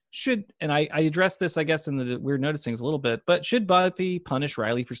 and I addressed this, I guess, in the Weird Noticings a little bit, but should Buffy punish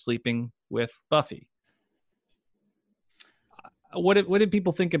Riley for sleeping with Buffy? What did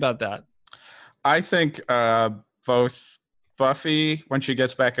people think about that? I think both Buffy, when she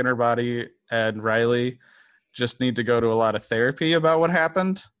gets back in her body, and Riley just need to go to a lot of therapy about what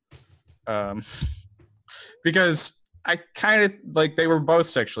happened. Because I kind of like they were both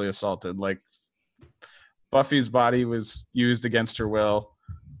sexually assaulted. Like Buffy's body was used against her will.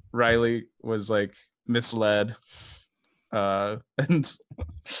 Riley was like misled. And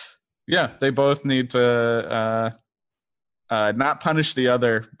yeah, they both need to not punish the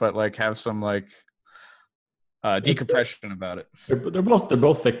other, but like have some like decompression about it. They're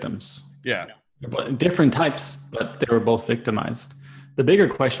both victims. Yeah. Different types, but they were both victimized. The bigger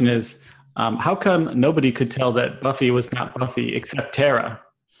question is, how come nobody could tell that Buffy was not Buffy except Tara?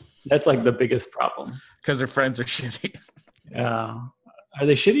 That's like the biggest problem. Because their friends are shitty. Are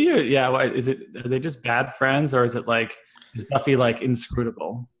they shitty? Or, are they just bad friends, or is it like, is Buffy like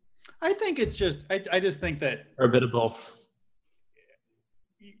inscrutable? I think it's just, I just think that. Or a bit of both.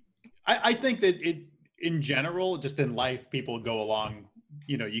 I think that in general, just in life, people go along,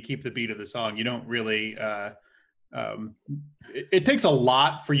 you keep the beat of the song. You don't really, it takes a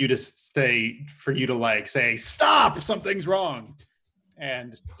lot for you to say, stop, something's wrong.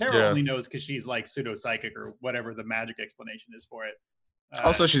 And Tara only knows because she's like pseudo-psychic or whatever the magic explanation is for it.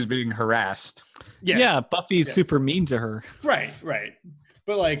 Also, she's being harassed. Yes. Yeah, Buffy's super mean to her. Right.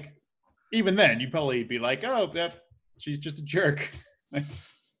 But like, even then, you'd probably be like, oh, she's just a jerk.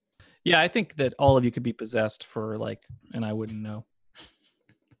 Yeah, I think that all of you could be possessed for like, and I wouldn't know.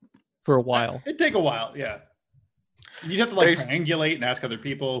 For a while. It'd take a while, yeah. You'd have to triangulate and ask other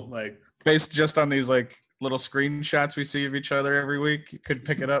people, like. Based just on these like little screenshots we see of each other every week, you could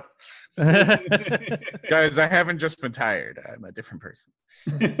pick it up. Guys, I haven't just been tired. I'm a different person.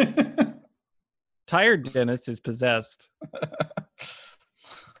 Tired Dennis is possessed.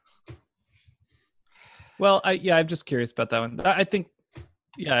 Well, I'm just curious about that one. I think,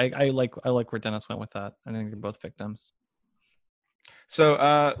 I like where Dennis went with that. I think they're both victims.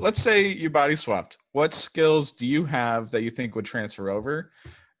 So let's say you body swapped. What skills do you have that you think would transfer over?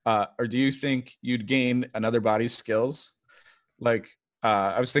 Or do you think you'd gain another body's skills? Like,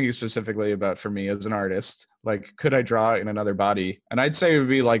 I was thinking specifically about for me as an artist, like, could I draw in another body? And I'd say it would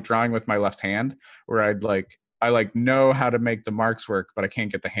be like drawing with my left hand, where I know how to make the marks work, but I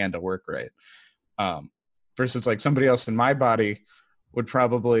can't get the hand to work right. Versus like somebody else in my body would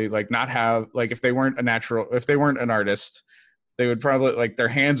probably like not have, like, if they weren't an artist, they would probably like their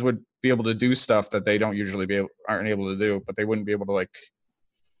hands would be able to do stuff that they don't usually aren't able to do, but they wouldn't be able to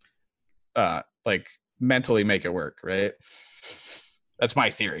like mentally make it work, right? That's my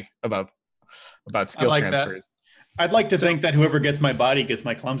theory about skill transfers. That. I'd like to think that whoever gets my body gets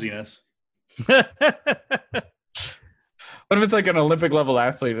my clumsiness. What if it's like an Olympic level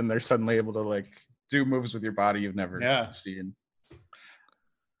athlete and they're suddenly able to like do moves with your body you've never seen?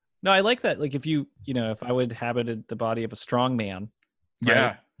 No, I like that. Like if if I would inhabited the body of a strong man, right?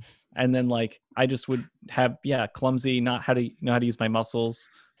 Yeah, and then like I just would have clumsy, not how to know how to use my muscles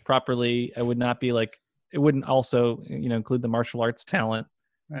properly. I would not be like, it wouldn't also include the martial arts talent.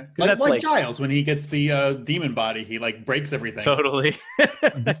 Right. Like Giles when he gets the demon body, he like breaks everything. Totally,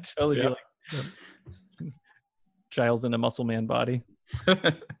 totally. Yeah. Like Giles in a muscle man body.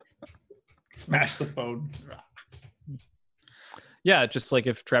 Smash the phone. Yeah, just like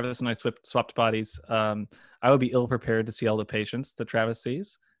if Travis and I swapped bodies, I would be ill prepared to see all the patients that Travis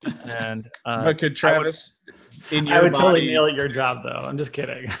sees. And but could Travis I would totally nail your job though. I'm just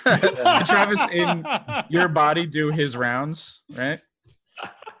kidding. Could Travis in your body do his rounds, right?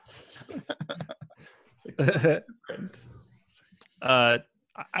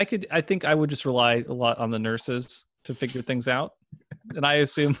 I think I would just rely a lot on the nurses to figure things out. And I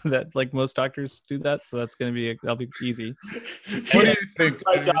assume that like most doctors do that, so that'll be easy. What do you think?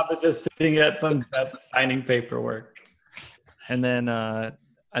 My job is just sitting at some desk signing paperwork. And then I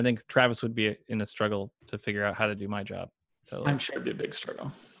think Travis would be in a struggle to figure out how to do my job. So I'm sure it'd be a big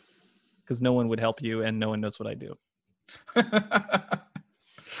struggle. Because no one would help you and no one knows what I do.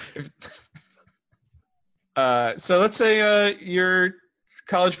 So let's say your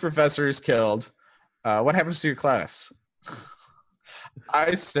college professor is killed. What happens to your class?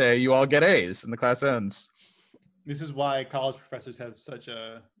 I say you all get A's and the class ends. This is why college professors have such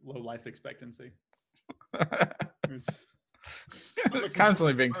a low life expectancy.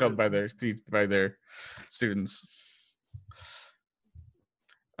 Constantly being killed by their students.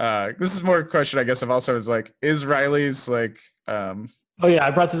 This is more a question, I guess, of also is like, is Riley's like Oh yeah,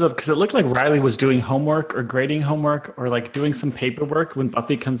 I brought this up because it looked like Riley was doing homework or grading homework or like doing some paperwork when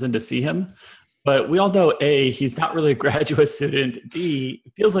Buffy comes in to see him. But we all know A, he's not really a graduate student. B,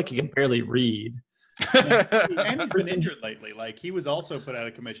 it feels like he can barely read. And he's been injured lately. Like he was also put out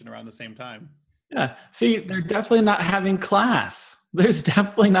of commission around the same time. Yeah. See, they're definitely not having class. There's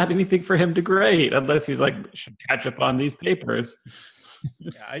definitely not anything for him to grade unless he's like, should catch up on these papers.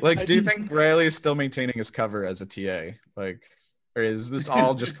 Yeah, do you think Riley is still maintaining his cover as a TA? Like, or is this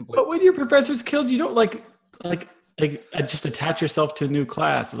all just complete? But when your professor's killed, you don't like just attach yourself to a new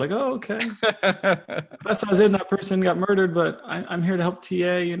class. It's like, oh, okay. Class I was in, that person got murdered, but I'm here to help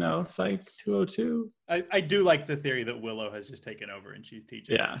TA, Psych 202. I do like the theory that Willow has just taken over and she's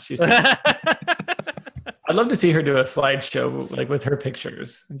teaching. Yeah, she's teaching. I I'd love to see her do a slideshow like with her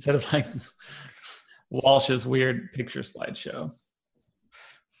pictures instead of like Walsh's weird picture slideshow.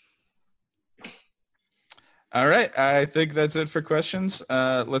 All right, I think that's it for questions.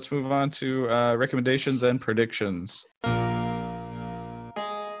 Let's move on to recommendations and predictions.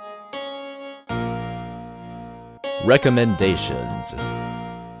 Recommendations.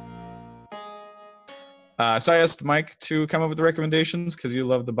 So I asked Mike to come up with the recommendations because you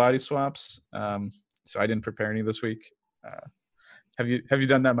love the body swaps. So I didn't prepare any this week. Have you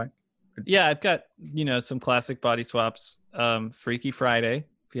done that, Mike? Yeah, I've got, some classic body swaps. Freaky Friday,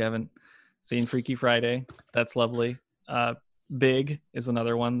 if you haven't seen Freaky Friday, that's lovely. Big is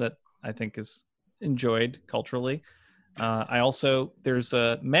another one that I think is enjoyed culturally. There's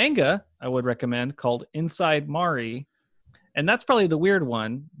a manga I would recommend called Inside Mari, and that's probably the weird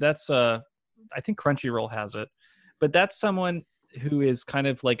one. That's I think Crunchyroll has it, but that's someone who is kind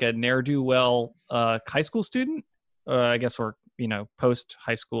of like a ne'er-do-well high school student, I guess, or post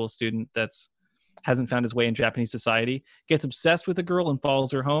high school student hasn't found his way in Japanese society, gets obsessed with a girl and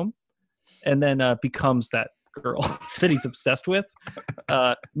follows her home, and then becomes that girl that he's obsessed with.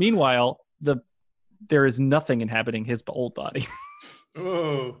 Meanwhile, there is nothing inhabiting his old body.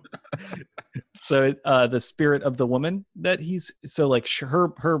 Oh. So the spirit of the woman that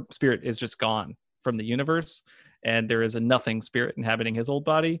her spirit is just gone from the universe, and there is a nothing spirit inhabiting his old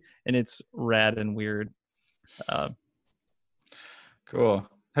body, and it's rad and weird. Cool.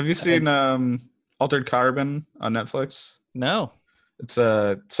 Have you seen Altered Carbon on Netflix? No. It's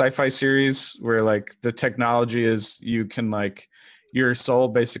a sci-fi series where like the technology is you can like your soul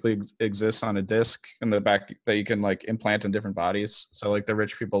basically exists on a disc in the back that you can like implant in different bodies. So like the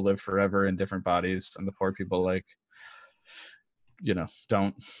rich people live forever in different bodies and the poor people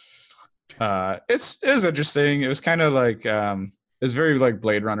don't. It's interesting. It was kind of like it's very like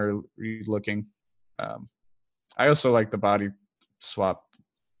Blade Runner looking. I also like the body swap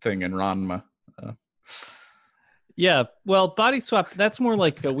thing in Ranma. Yeah, well, body swap, that's more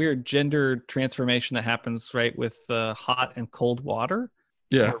like a weird gender transformation that happens, right, with hot and cold water.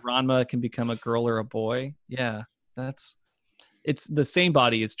 Yeah. Where Ranma can become a girl or a boy. Yeah, it's the same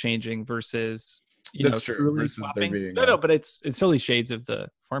body is changing versus, that's true. Versus swapping. there being But it's totally shades of the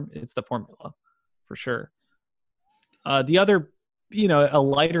form. It's the formula, for sure. The other, a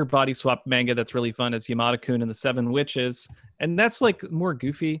lighter body swap manga that's really fun is Yamada-kun and the Seven Witches. And that's like more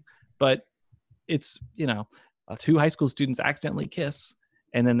goofy, but it's, two high school students accidentally kiss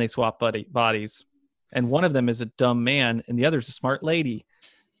and then they swap bodies. And one of them is a dumb man and the other is a smart lady.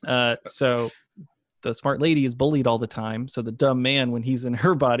 So the smart lady is bullied all the time. So the dumb man, when he's in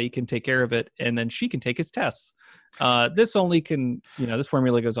her body, can take care of it. And then she can take his tests. This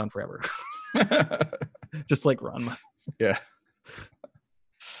formula goes on forever. Just like Ranma. Yeah.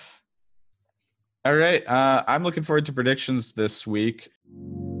 All right. I'm looking forward to predictions this week.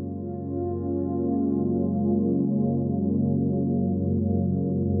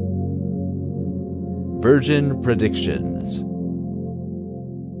 Virgin predictions.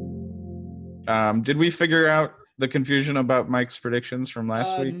 Did we figure out the confusion about Mike's predictions from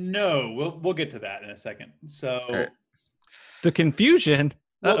last week? No, we'll get to that in a second. So right. The confusion.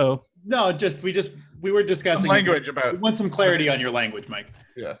 No, we were discussing some language about. We want some clarity on your language, Mike.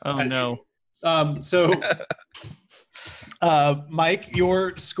 Yes. Oh no. Mike,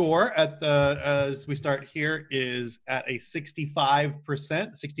 your score as we start here is at a 65%,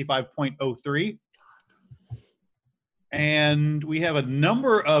 65.03. And we have a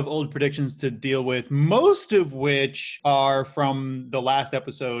number of old predictions to deal with, most of which are from the last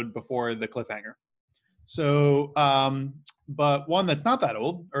episode before the cliffhanger. So, but one that's not that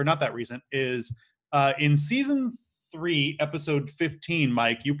old or not that recent is in season 3, episode 15,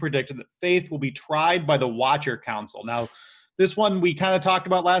 Mike, you predicted that Faith will be tried by the Watcher Council. Now, this one we kind of talked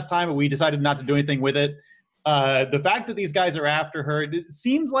about last time, but we decided not to do anything with it. The fact that these guys are after her, it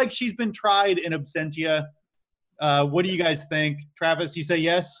seems like she's been tried in absentia. What do you guys think? Travis, you say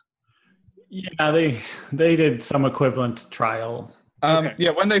yes? Yeah, they did some equivalent trial. Okay.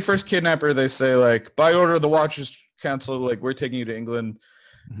 Yeah, when they first kidnap her, they say like, by order of the Watchers Council, like we're taking you to England,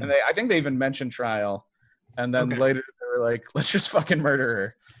 and I think they even mentioned trial, and then later they were like, let's just fucking murder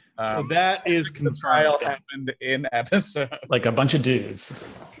her. So that is confirmed. The trial happened in episode. Like a bunch of dudes.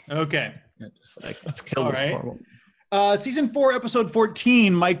 Okay. Just like, let's kill this poor woman. Season 4, episode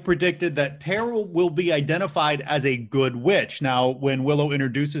 14, Mike predicted that Tara will be identified as a good witch. Now, when Willow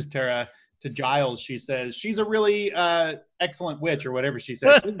introduces Tara to Giles, she says she's a really excellent witch, or whatever she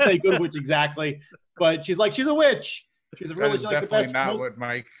says. She didn't say good witch exactly, but she's like, she's a witch. She's a really definitely not what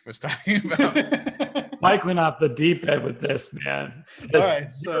Mike was talking about. Mike went off the deep end with this, man. All right,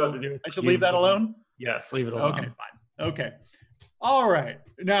 so I should leave that alone? Yes, leave it alone. Okay, fine. Okay. All right.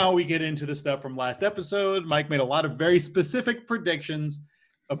 Now we get into the stuff from last episode. Mike made a lot of very specific predictions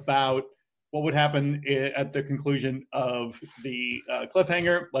about what would happen at the conclusion of the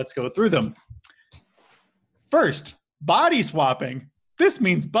cliffhanger. Let's go through them. First, body swapping. This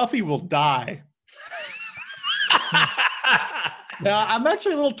means Buffy will die. Now, I'm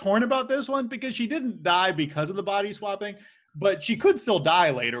actually a little torn about this one because she didn't die because of the body swapping, but she could still die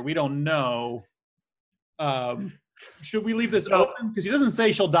later. We don't know. Should we leave this open? Because he doesn't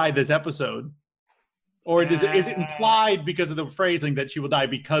say she'll die this episode. Or is it implied because of the phrasing that she will die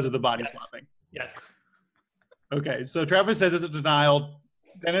because of the body swapping? Yes. Okay, so Travis says it's a denial.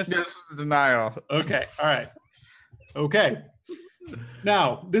 Dennis? Yes, it's denial. Okay, all right. Okay.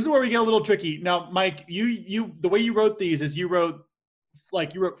 Now, this is where we get a little tricky. Now, Mike, you the way you wrote these is you wrote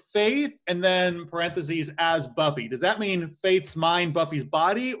Faith and then parentheses as Buffy. Does that mean Faith's mind, Buffy's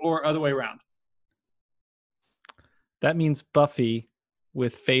body, or other way around? That means Buffy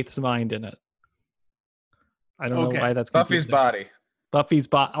with Faith's mind in it. I don't know why that's Buffy's confusing. body. Buffy's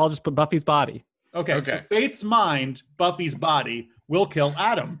body. I'll just put Buffy's body. Okay. So Faith's mind, Buffy's body, will kill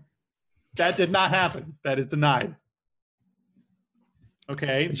Adam. That did not happen. That is denied.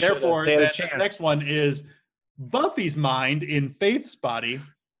 Okay. Therefore, this next one is Buffy's mind in Faith's body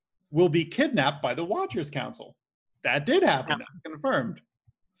will be kidnapped by the Watchers Council. That did happen. That's confirmed.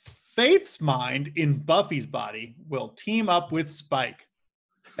 Faith's mind in Buffy's body will team up with Spike.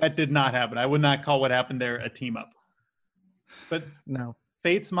 That did not happen. I would not call what happened there a team up. But no.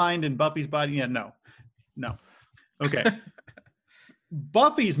 Faith's mind in Buffy's body? Yeah, no. Okay.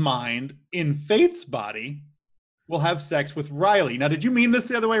 Buffy's mind in Faith's body will have sex with Riley. Now, did you mean this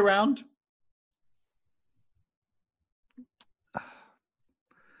the other way around?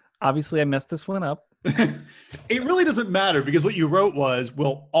 Obviously, I messed this one up. It really doesn't matter because what you wrote was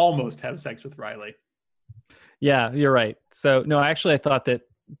we'll almost have sex with Riley. Yeah, you're right. So, no, actually, I thought that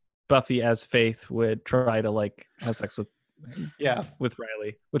Buffy as Faith would try to have sex with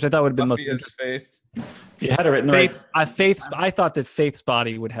Riley, which I thought would have been Buffy most as Faith. You had it written right. I thought that Faith's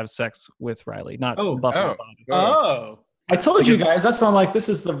body would have sex with Riley, not Buffy's body. Oh. I told you guys. That's why I'm like, this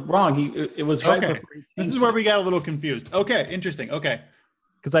is the wrong. It was right. Okay. This is where we got a little confused. Okay, interesting. Okay.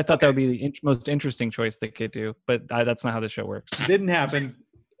 Because I thought that would be the most interesting choice they could do, but that's not how the show works. Didn't happen.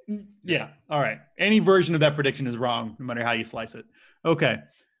 Yeah. All right. Any version of that prediction is wrong, no matter how you slice it. Okay.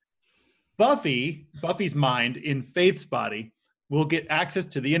 Buffy's mind in Faith's body will get access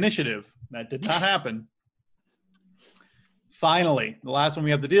to the initiative. That did not happen. Finally, the last one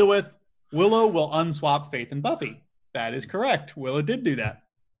we have to deal with, Willow will unswap Faith and Buffy. That is correct. Willow did do that.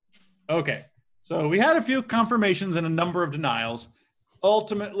 Okay. So we had a few confirmations and a number of denials.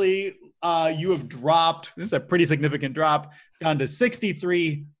 Ultimately, you have dropped, this is a pretty significant drop, down to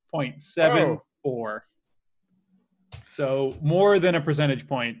 63.74. So more than a percentage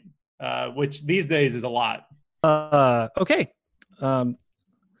point, which these days is a lot. Okay.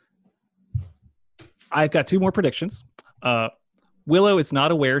 I've got two more predictions. Willow is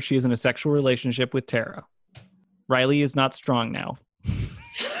not aware she is in a sexual relationship with Tara. Riley is not strong now.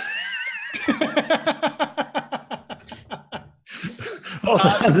 Hold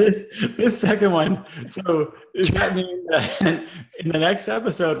on, this second one. So does that mean that in the next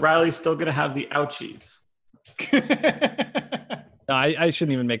episode, Riley's still going to have the ouchies? No, I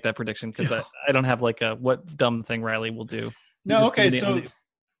shouldn't even make that prediction because I don't have what dumb thing Riley will do. No, okay, so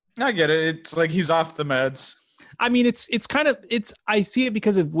I get it. It's like he's off the meds. I mean, it's I see it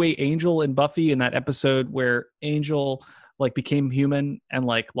because of way Angel and Buffy in that episode where Angel became human and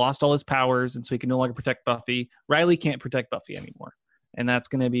lost all his powers, and so he can no longer protect Buffy. Riley can't protect Buffy anymore, and that's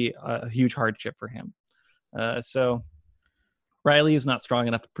going to be a huge hardship for him. So Riley is not strong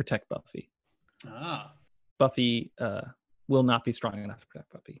enough to protect Buffy. Buffy will not be strong enough to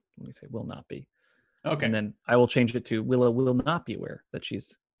protect Buffy. Let me say will not be. Okay. And then I will change it to Willow will not be aware that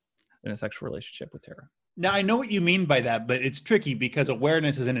she's in a sexual relationship with Tara. Now, I know what you mean by that, but it's tricky because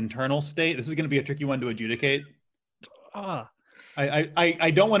awareness is an internal state. This is going to be a tricky one to adjudicate.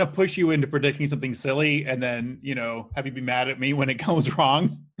 I don't want to push you into predicting something silly and then, have you be mad at me when it goes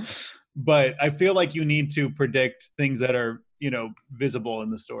wrong. But I feel like you need to predict things that are, visible in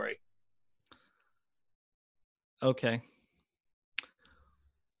the story. Okay.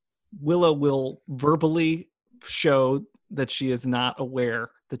 Willow will verbally show that she is not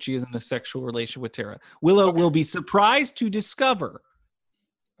aware that she is in a sexual relation with Tara. Willow will be surprised to discover.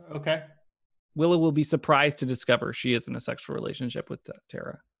 Okay. Willow will be surprised to discover she is in a sexual relationship with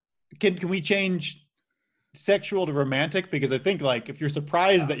Tara. Can we change sexual to romantic? Because I think if you're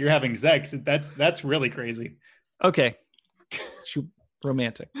surprised that you're having sex, that's really crazy. Okay.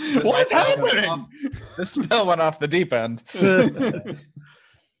 romantic. What's happening? This spell went off the deep end.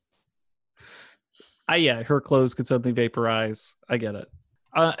 Yeah, her clothes could suddenly vaporize. I get it.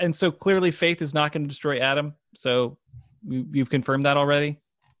 And so clearly Faith is not going to destroy Adam. So you've confirmed that already?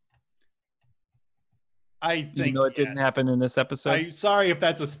 I think Even though it didn't happen in this episode? I'm sorry if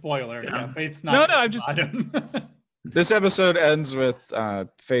that's a spoiler. Yeah. Yeah, Faith's not. No, I'm just. This episode ends with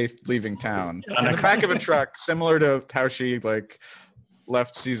Faith leaving town in the back of a truck, similar to how she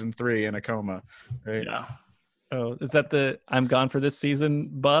left season 3 in a coma. Right? Yeah. Oh, is that the I'm gone for this season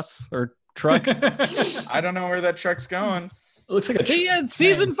bus or truck? I don't know where that truck's going. It looks like a The end,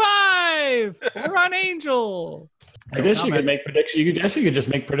 season 5. We're on Angel. I guess you could make predictions. You could just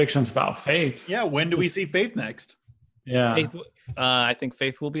make predictions about Faith. Yeah, when do we see Faith next? Yeah. Faith, I think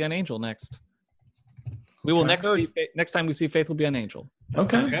Faith will be on Angel next. We will next time we see Faith will be on Angel.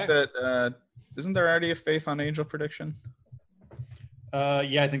 Okay. That isn't there already a Faith on Angel prediction?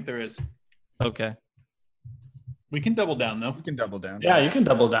 Yeah, I think there is. Okay. We can double down though. We can double down. Yeah, you can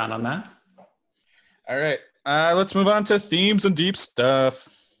double down on that. All right. Let's move on to themes and deep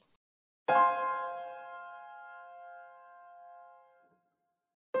stuff.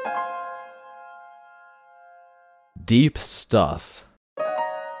 Deep stuff.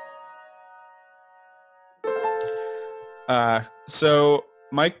 So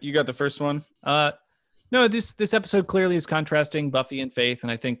Mike, you got the first one. No, this episode clearly is contrasting Buffy and Faith,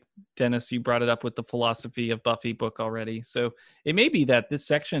 and I think Dennis, you brought it up with the philosophy of Buffy book already. So it may be that this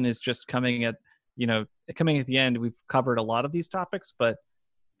section is just coming at the end. We've covered a lot of these topics, but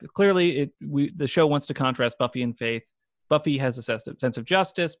clearly the show wants to contrast Buffy and Faith. Buffy has a sense of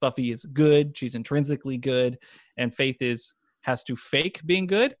justice. Buffy is good. She's intrinsically good, and Faith has to fake being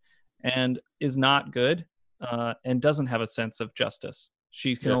good and is not good, and doesn't have a sense of justice.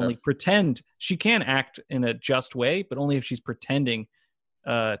 She can only pretend. She can act in a just way, but only if she's pretending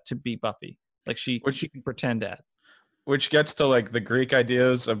to be Buffy. Like she can pretend at. Which gets to the Greek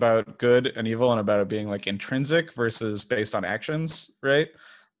ideas about good and evil and about it being intrinsic versus based on actions, right?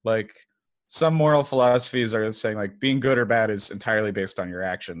 Some moral philosophies are saying being good or bad is entirely based on your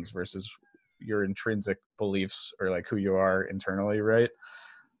actions versus your intrinsic beliefs or who you are internally, right?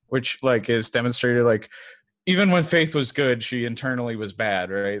 Which is demonstrated even when Faith was good, she internally was bad,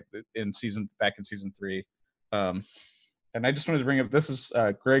 right? Back in season 3. And I just wanted to bring up, this is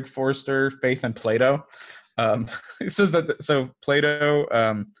Greg Forster, Faith and Plato. It says that,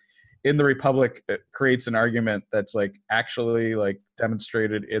 Plato in the Republic creates an argument that's actually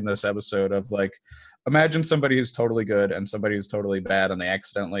demonstrated in this episode of imagine somebody who's totally good and somebody who's totally bad and they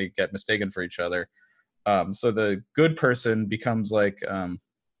accidentally get mistaken for each other. So the good person becomes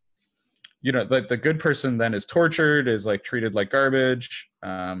the good person then is tortured, is treated like garbage,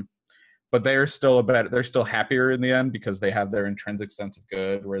 but they're still happier in the end because they have their intrinsic sense of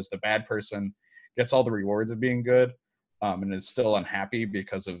good, whereas the bad person gets all the rewards of being good, and is still unhappy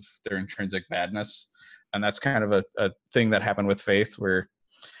because of their intrinsic badness. And that's kind of a thing that happened with Faith, where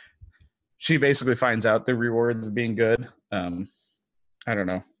she basically finds out the rewards of being good. I don't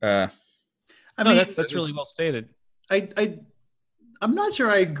know. That's really well stated. I'm not sure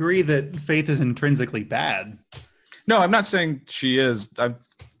I agree that Faith is intrinsically bad. No, I'm not saying she is. I'm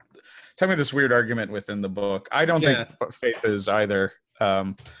telling me this weird argument within the book. I don't think Faith is either.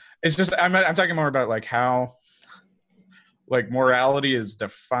 It's just I'm talking more about how morality is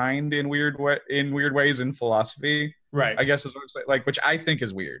defined in weird ways in philosophy. Right. I guess is what I'm saying, which I think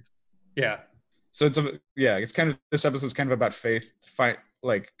is weird. Yeah. So it's kind of, this episode's kind of about Faith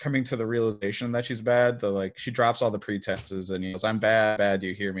coming to the realization that she's bad. She drops all the pretenses and yells, "I'm bad, do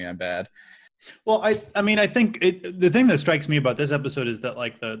you hear me? I'm bad." Well, I think the thing that strikes me about this episode is that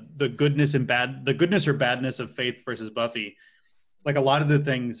the goodness or badness of Faith versus Buffy, a lot of the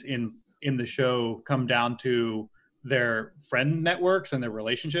things in the show come down to their friend networks and their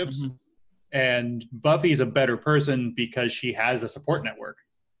relationships. Mm-hmm. And Buffy's a better person because she has a support network.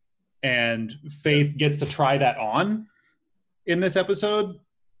 And Faith gets to try that on in this episode.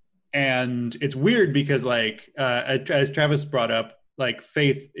 And it's weird because as Travis brought up,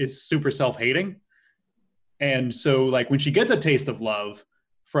 Faith is super self-hating. And so when she gets a taste of love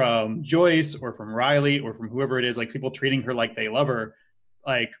from Joyce or from Riley or from whoever it is, people treating her like they love her,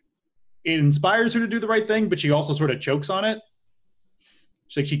 it inspires her to do the right thing, but she also sort of chokes on it.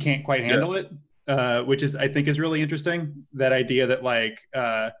 She can't quite handle it, which I think is really interesting. That idea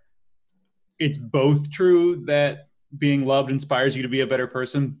that it's both true that being loved inspires you to be a better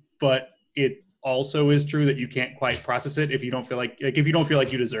person, but it also is true that you can't quite process it if you don't feel like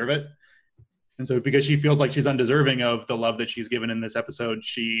you deserve it. And so because she feels like she's undeserving of the love that she's given in this episode,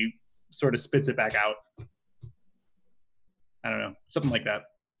 she sort of spits it back out. I don't know, something like that.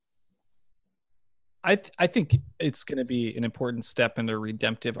 I think it's going to be an important step in the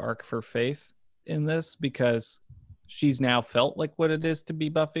redemptive arc for Faith in this, because she's now felt like what it is to be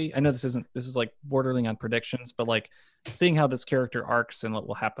Buffy. I know this is like bordering on predictions, but like seeing how this character arcs and what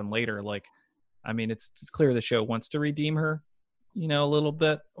will happen later, like, I mean, it's clear the show wants to redeem her, you know, a little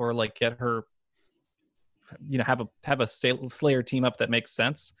bit, or like get her, you know, have a Slayer team up that makes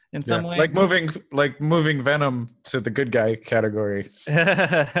sense in some way. Like moving Venom to the good guy category.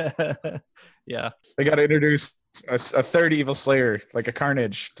 Yeah. They got to introduce a third evil Slayer, like a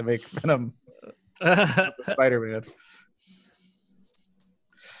Carnage, to make Venom Spider-Man.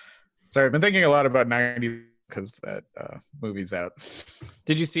 Sorry, I've been thinking a lot about 90 because that movie's out.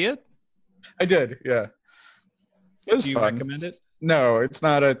 Did you see it? I did, yeah. It was Do you fun. recommend it? No, it's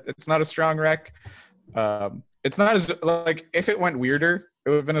not a strong rec. It's not as, like, if it went weirder, it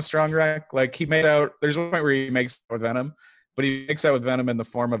would have been a strong rec. Like, there's one point where he makes out with Venom, but he makes out with Venom in the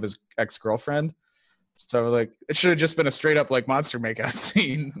form of his ex-girlfriend. So, like, it should have just been a straight up, like, monster makeout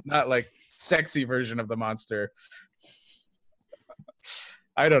scene, not like sexy version of the monster.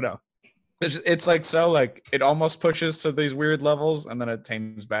 I don't know. It's like, so, like, it almost pushes to these weird levels and then it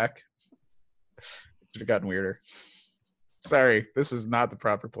tames back. Should have gotten weirder. Sorry, this is not the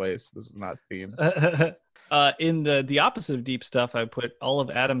proper place. This is not themes. In the opposite of deep stuff, I put all of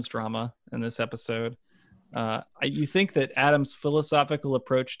Adam's drama in this episode. You think that Adam's philosophical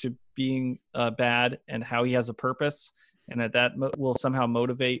approach to being bad and how he has a purpose, and that will somehow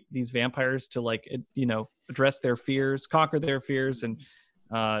motivate these vampires to, like, you know, address their fears, conquer their fears, and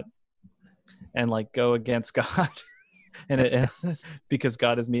like go against God. And because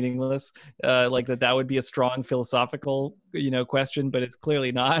God is meaningless, like that would be a strong philosophical, you know, question, but it's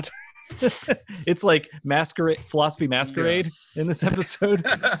clearly not. It's like philosophy masquerade in this episode,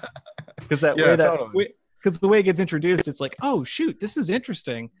 because because the way it gets introduced, it's like, oh shoot, this is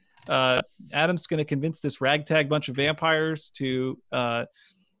interesting. Adam's going to convince this ragtag bunch of vampires to,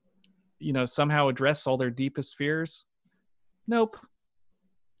 you know, somehow address all their deepest fears. Nope.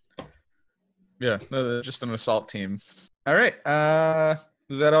 Yeah, no, they're just an assault team. All right.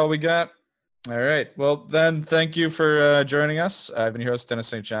 Is that all we got? All right. Well, then, thank you for joining us. I've been your host, Dennis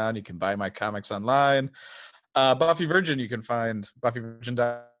St. John. You can buy my comics online. Buffy Virgin, you can find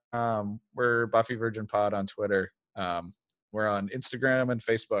BuffyVirgin.com. We're Buffy Virgin Pod on Twitter. We're on Instagram and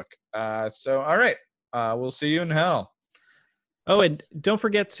Facebook. So, all right. We'll see you in hell. Oh, and don't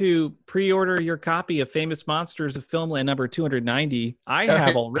forget to pre-order your copy of Famous Monsters of Filmland number 290. I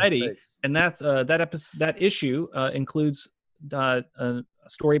have already, and that's that issue includes a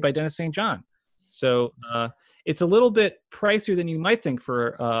story by Dennis St. John. So it's a little bit pricier than you might think for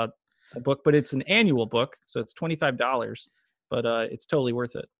a book, but it's an annual book, so it's $25. But it's totally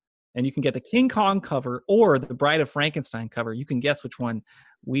worth it. And you can get the King Kong cover or the Bride of Frankenstein cover. You can guess which one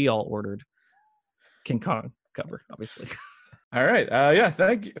we all ordered. King Kong cover, obviously. All right. Yeah.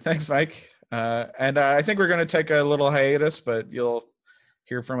 Thanks, Mike. And I think we're going to take a little hiatus, but you'll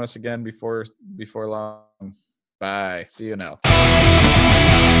hear from us again before long. Bye. See you now.